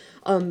asshole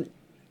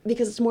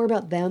because it's more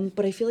about them.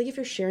 But I feel like if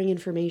you're sharing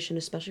information,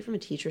 especially from a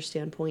teacher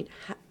standpoint,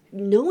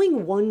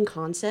 knowing one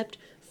concept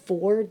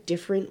 4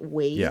 different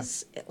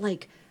ways,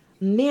 like,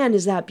 man,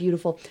 is that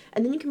beautiful.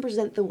 And then you can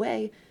present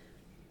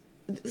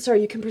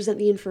you can present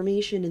the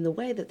information in the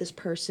way that this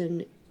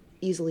person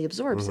easily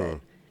absorbs it.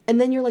 And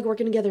then you're like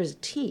working together as a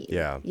team.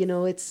 Yeah. You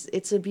know,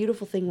 it's a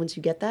beautiful thing once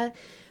you get that.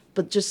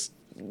 But just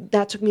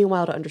that took me a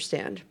while to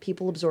understand.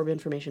 People absorb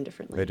information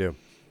differently. They do.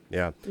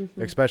 Yeah.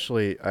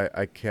 Especially,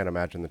 I can't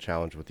imagine the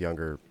challenge with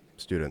younger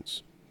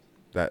students.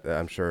 That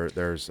I'm sure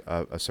there's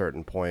a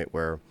certain point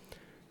where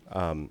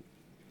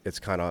it's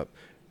kind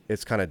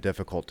of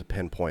difficult to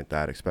pinpoint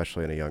that,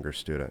 especially in a younger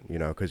student, you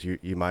know, because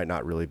you might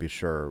not really be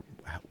sure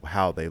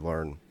how they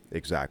learn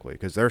exactly,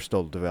 because they're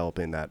still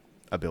developing that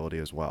ability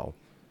as well,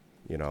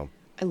 you know.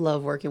 I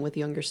love working with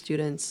younger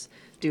students.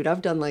 Dude,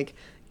 I've done like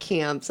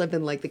camps. I've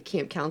been like the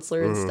camp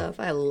counselor and stuff.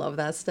 I love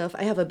that stuff.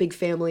 I have a big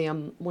family.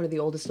 I'm one of the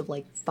oldest of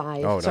like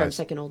five. Oh, Sorry, I'm nice.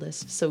 second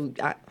oldest. So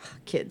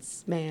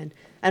kids, man.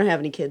 I don't have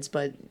any kids,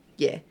 but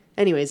yeah.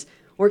 Anyways,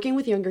 working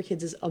with younger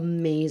kids is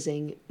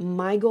amazing.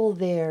 My goal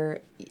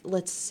there,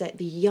 let's say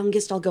the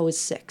youngest I'll go is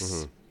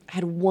 6. I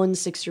had one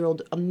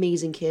 6-year-old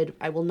amazing kid.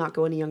 I will not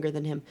go any younger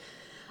than him.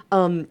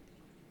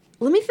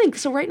 Let me think.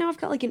 So right now I've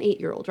got like an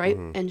 8-year-old, right?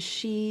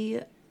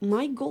 And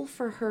my goal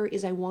for her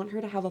is I want her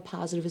to have a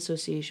positive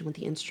association with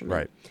the instrument.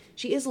 Right.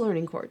 She is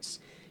learning chords.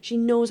 She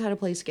knows how to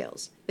play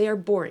scales. They are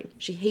boring.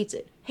 She hates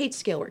it. Hates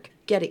scale work.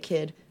 Get it,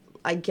 kid.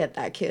 I get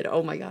that, kid.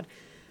 Oh my God.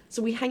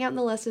 So we hang out in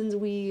the lessons.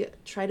 We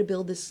try to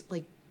build this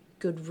like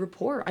good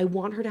rapport. I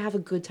want her to have a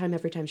good time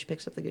every time she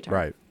picks up the guitar.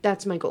 Right.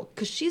 That's my goal.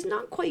 Because she's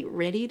not quite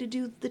ready to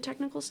do the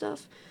technical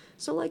stuff.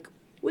 So like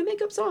we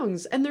make up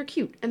songs and they're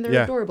cute and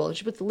they're adorable. And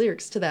she puts the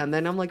lyrics to them.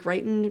 And I'm like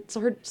writing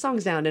her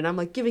songs down and I'm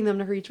like giving them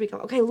to her each week. I'm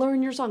like, okay,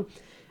 learn your song.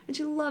 And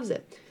she loves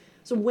it.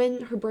 So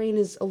when her brain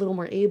is a little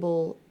more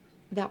able,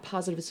 that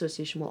positive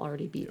association will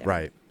already be there.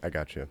 Right. I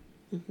got you.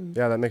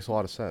 Yeah, that makes a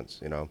lot of sense,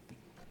 you know.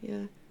 Yeah.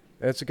 And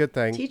it's a good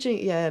thing.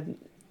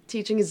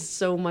 Teaching is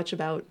so much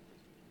about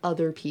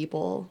other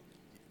people.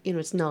 You know,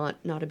 it's not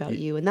about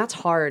you. And that's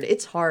hard.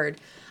 It's hard.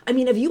 I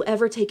mean, have you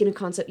ever taken a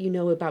concept you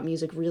know about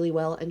music really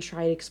well and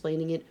tried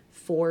explaining it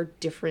 4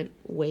 different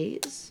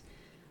ways?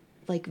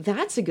 Like,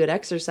 that's a good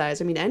exercise.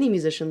 I mean, any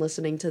musician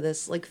listening to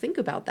this, like, think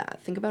about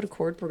that. Think about a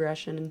chord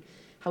progression and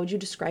how would you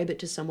describe it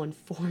to someone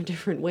 4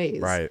 different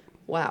ways? Right.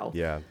 Wow.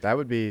 Yeah, that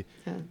would be,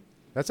 Yeah.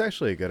 that's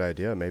actually a good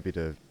idea.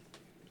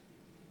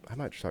 I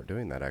might start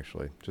doing that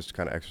actually, just to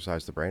kind of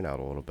exercise the brain out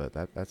a little bit.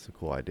 That's a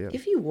cool idea.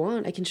 If you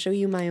want, I can show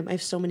you I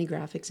have so many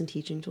graphics and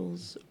teaching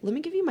tools. Let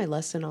me give you my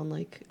lesson on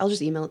like, I'll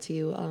just email it to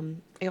you.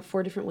 I got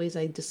 4 different ways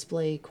I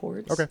display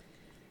chords. Okay.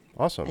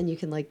 Awesome. And you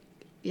can like,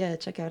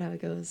 check out how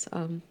it goes.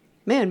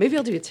 Man, maybe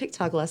I'll do a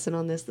TikTok lesson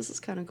on this. This is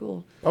kind of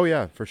cool. Oh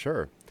yeah, for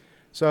sure.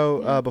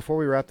 So before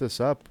we wrap this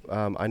up,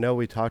 I know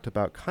we talked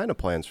about kind of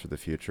plans for the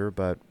future,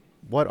 but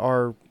what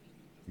are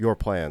your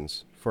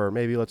plans for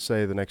maybe, let's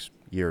say, the next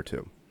year or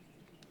two?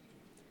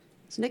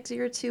 So next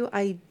year or two,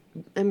 I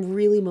am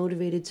really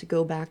motivated to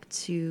go back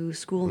to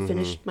school and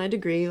finish my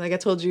degree. Like I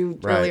told you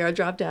earlier, I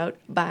dropped out.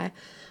 Bye.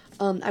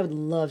 I would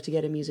love to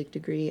get a music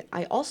degree.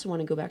 I also want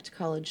to go back to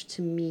college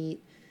to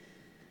meet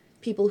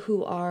people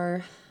who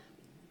are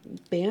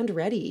band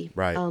ready.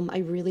 Right. I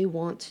really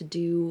want to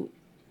do,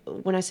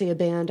 when I say a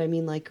band, I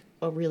mean like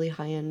a really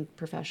high-end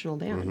professional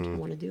band. I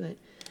want to do it.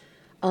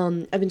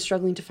 I've been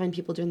struggling to find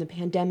people during the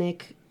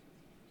pandemic.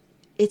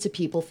 It's a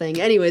people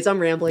thing. Anyways, I'm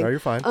rambling. No, you're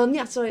fine.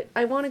 So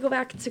I want to go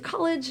back to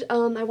college.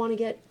 I want to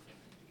get,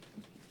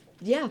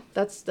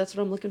 that's what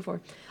I'm looking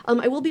for.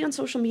 I will be on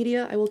social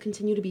media. I will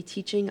continue to be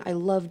teaching. I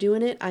love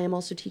doing it. I am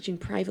also teaching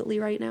privately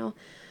right now.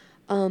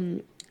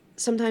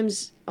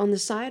 Sometimes on the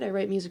side, I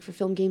write music for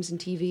film, games, and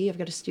TV. I've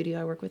got a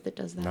studio I work with that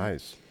does that.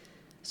 Nice.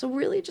 So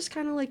really just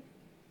kind of like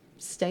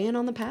staying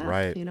on the path,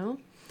 Right. you know?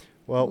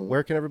 Well,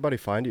 where can everybody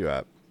find you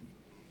at?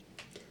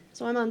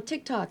 So I'm on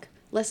TikTok,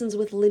 Lessons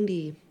with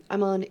Lindy.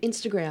 I'm on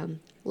Instagram,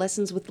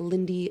 Lessons with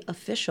Lindy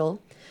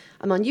Official.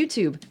 I'm on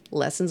YouTube,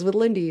 Lessons with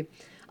Lindy.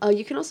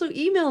 You can also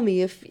email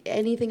me if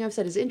anything I've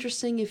said is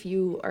interesting. If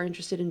you are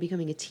interested in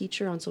becoming a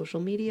teacher on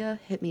social media,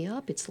 hit me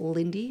up. It's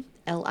Lindy,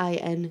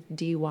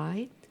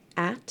 Lindy,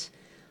 at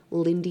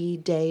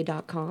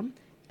lindyday.com,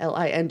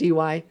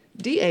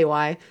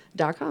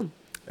 lindyday.com.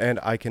 And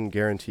I can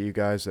guarantee you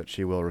guys that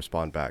she will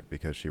respond back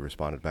because she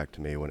responded back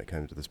to me when it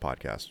came to this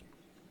podcast.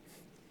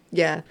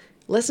 Yeah,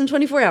 less than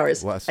 24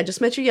 hours. I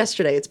just met you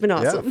yesterday. It's been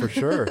awesome. Yeah, for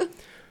sure.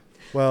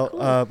 Well,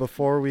 Cool.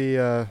 before we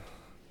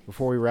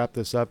wrap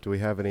this up, do we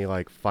have any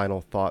like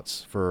final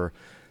thoughts for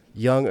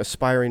young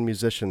aspiring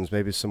musicians?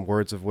 Maybe some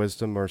words of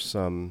wisdom or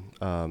some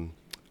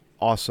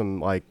awesome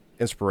like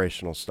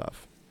inspirational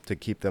stuff to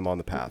keep them on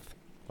the path,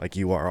 like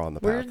you are on the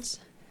path.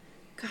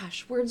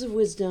 Words of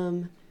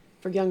wisdom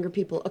for younger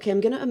people. Okay, I'm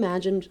going to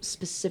imagine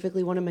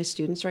specifically one of my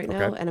students right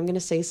now, Okay. and I'm going to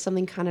say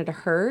something kind of to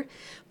her,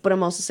 but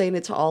I'm also saying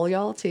it to all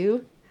y'all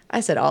too. I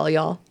said all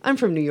y'all. I'm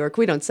from New York.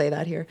 We don't say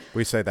that here.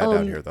 We say that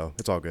down here, though.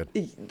 It's all good.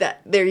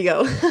 There you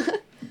go.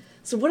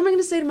 So what am I going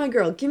to say to my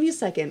girl? Give me a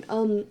second.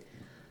 All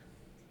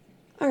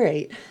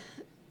right.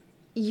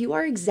 You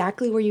are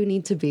exactly where you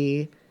need to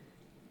be.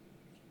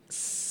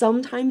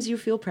 Sometimes you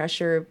feel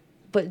pressure,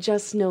 but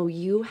just know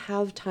you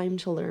have time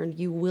to learn.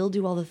 You will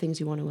do all the things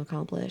you want to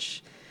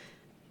accomplish.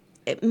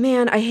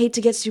 Man, I hate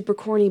to get super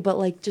corny, but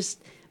like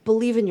just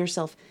believe in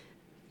yourself.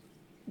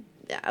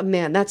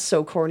 Man, that's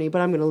so corny,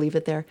 but I'm going to leave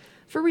it there.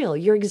 For real,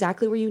 you're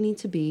exactly where you need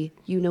to be.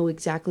 You know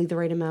exactly the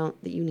right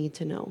amount that you need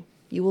to know.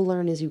 You will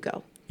learn as you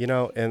go.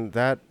 And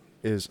that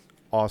is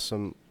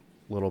awesome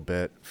little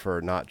bit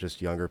for not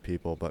just younger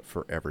people, but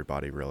for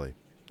everybody, really.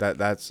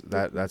 That's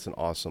an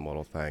awesome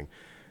little thing.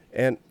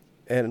 And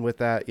and with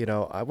that,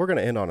 we're going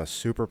to end on a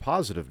super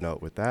positive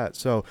note with that.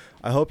 So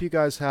I hope you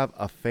guys have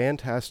a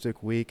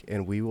fantastic week,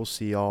 and we will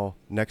see y'all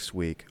next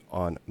week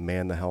on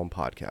Man the Helm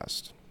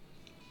podcast.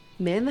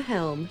 Man the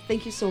helm.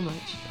 Thank you so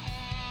much.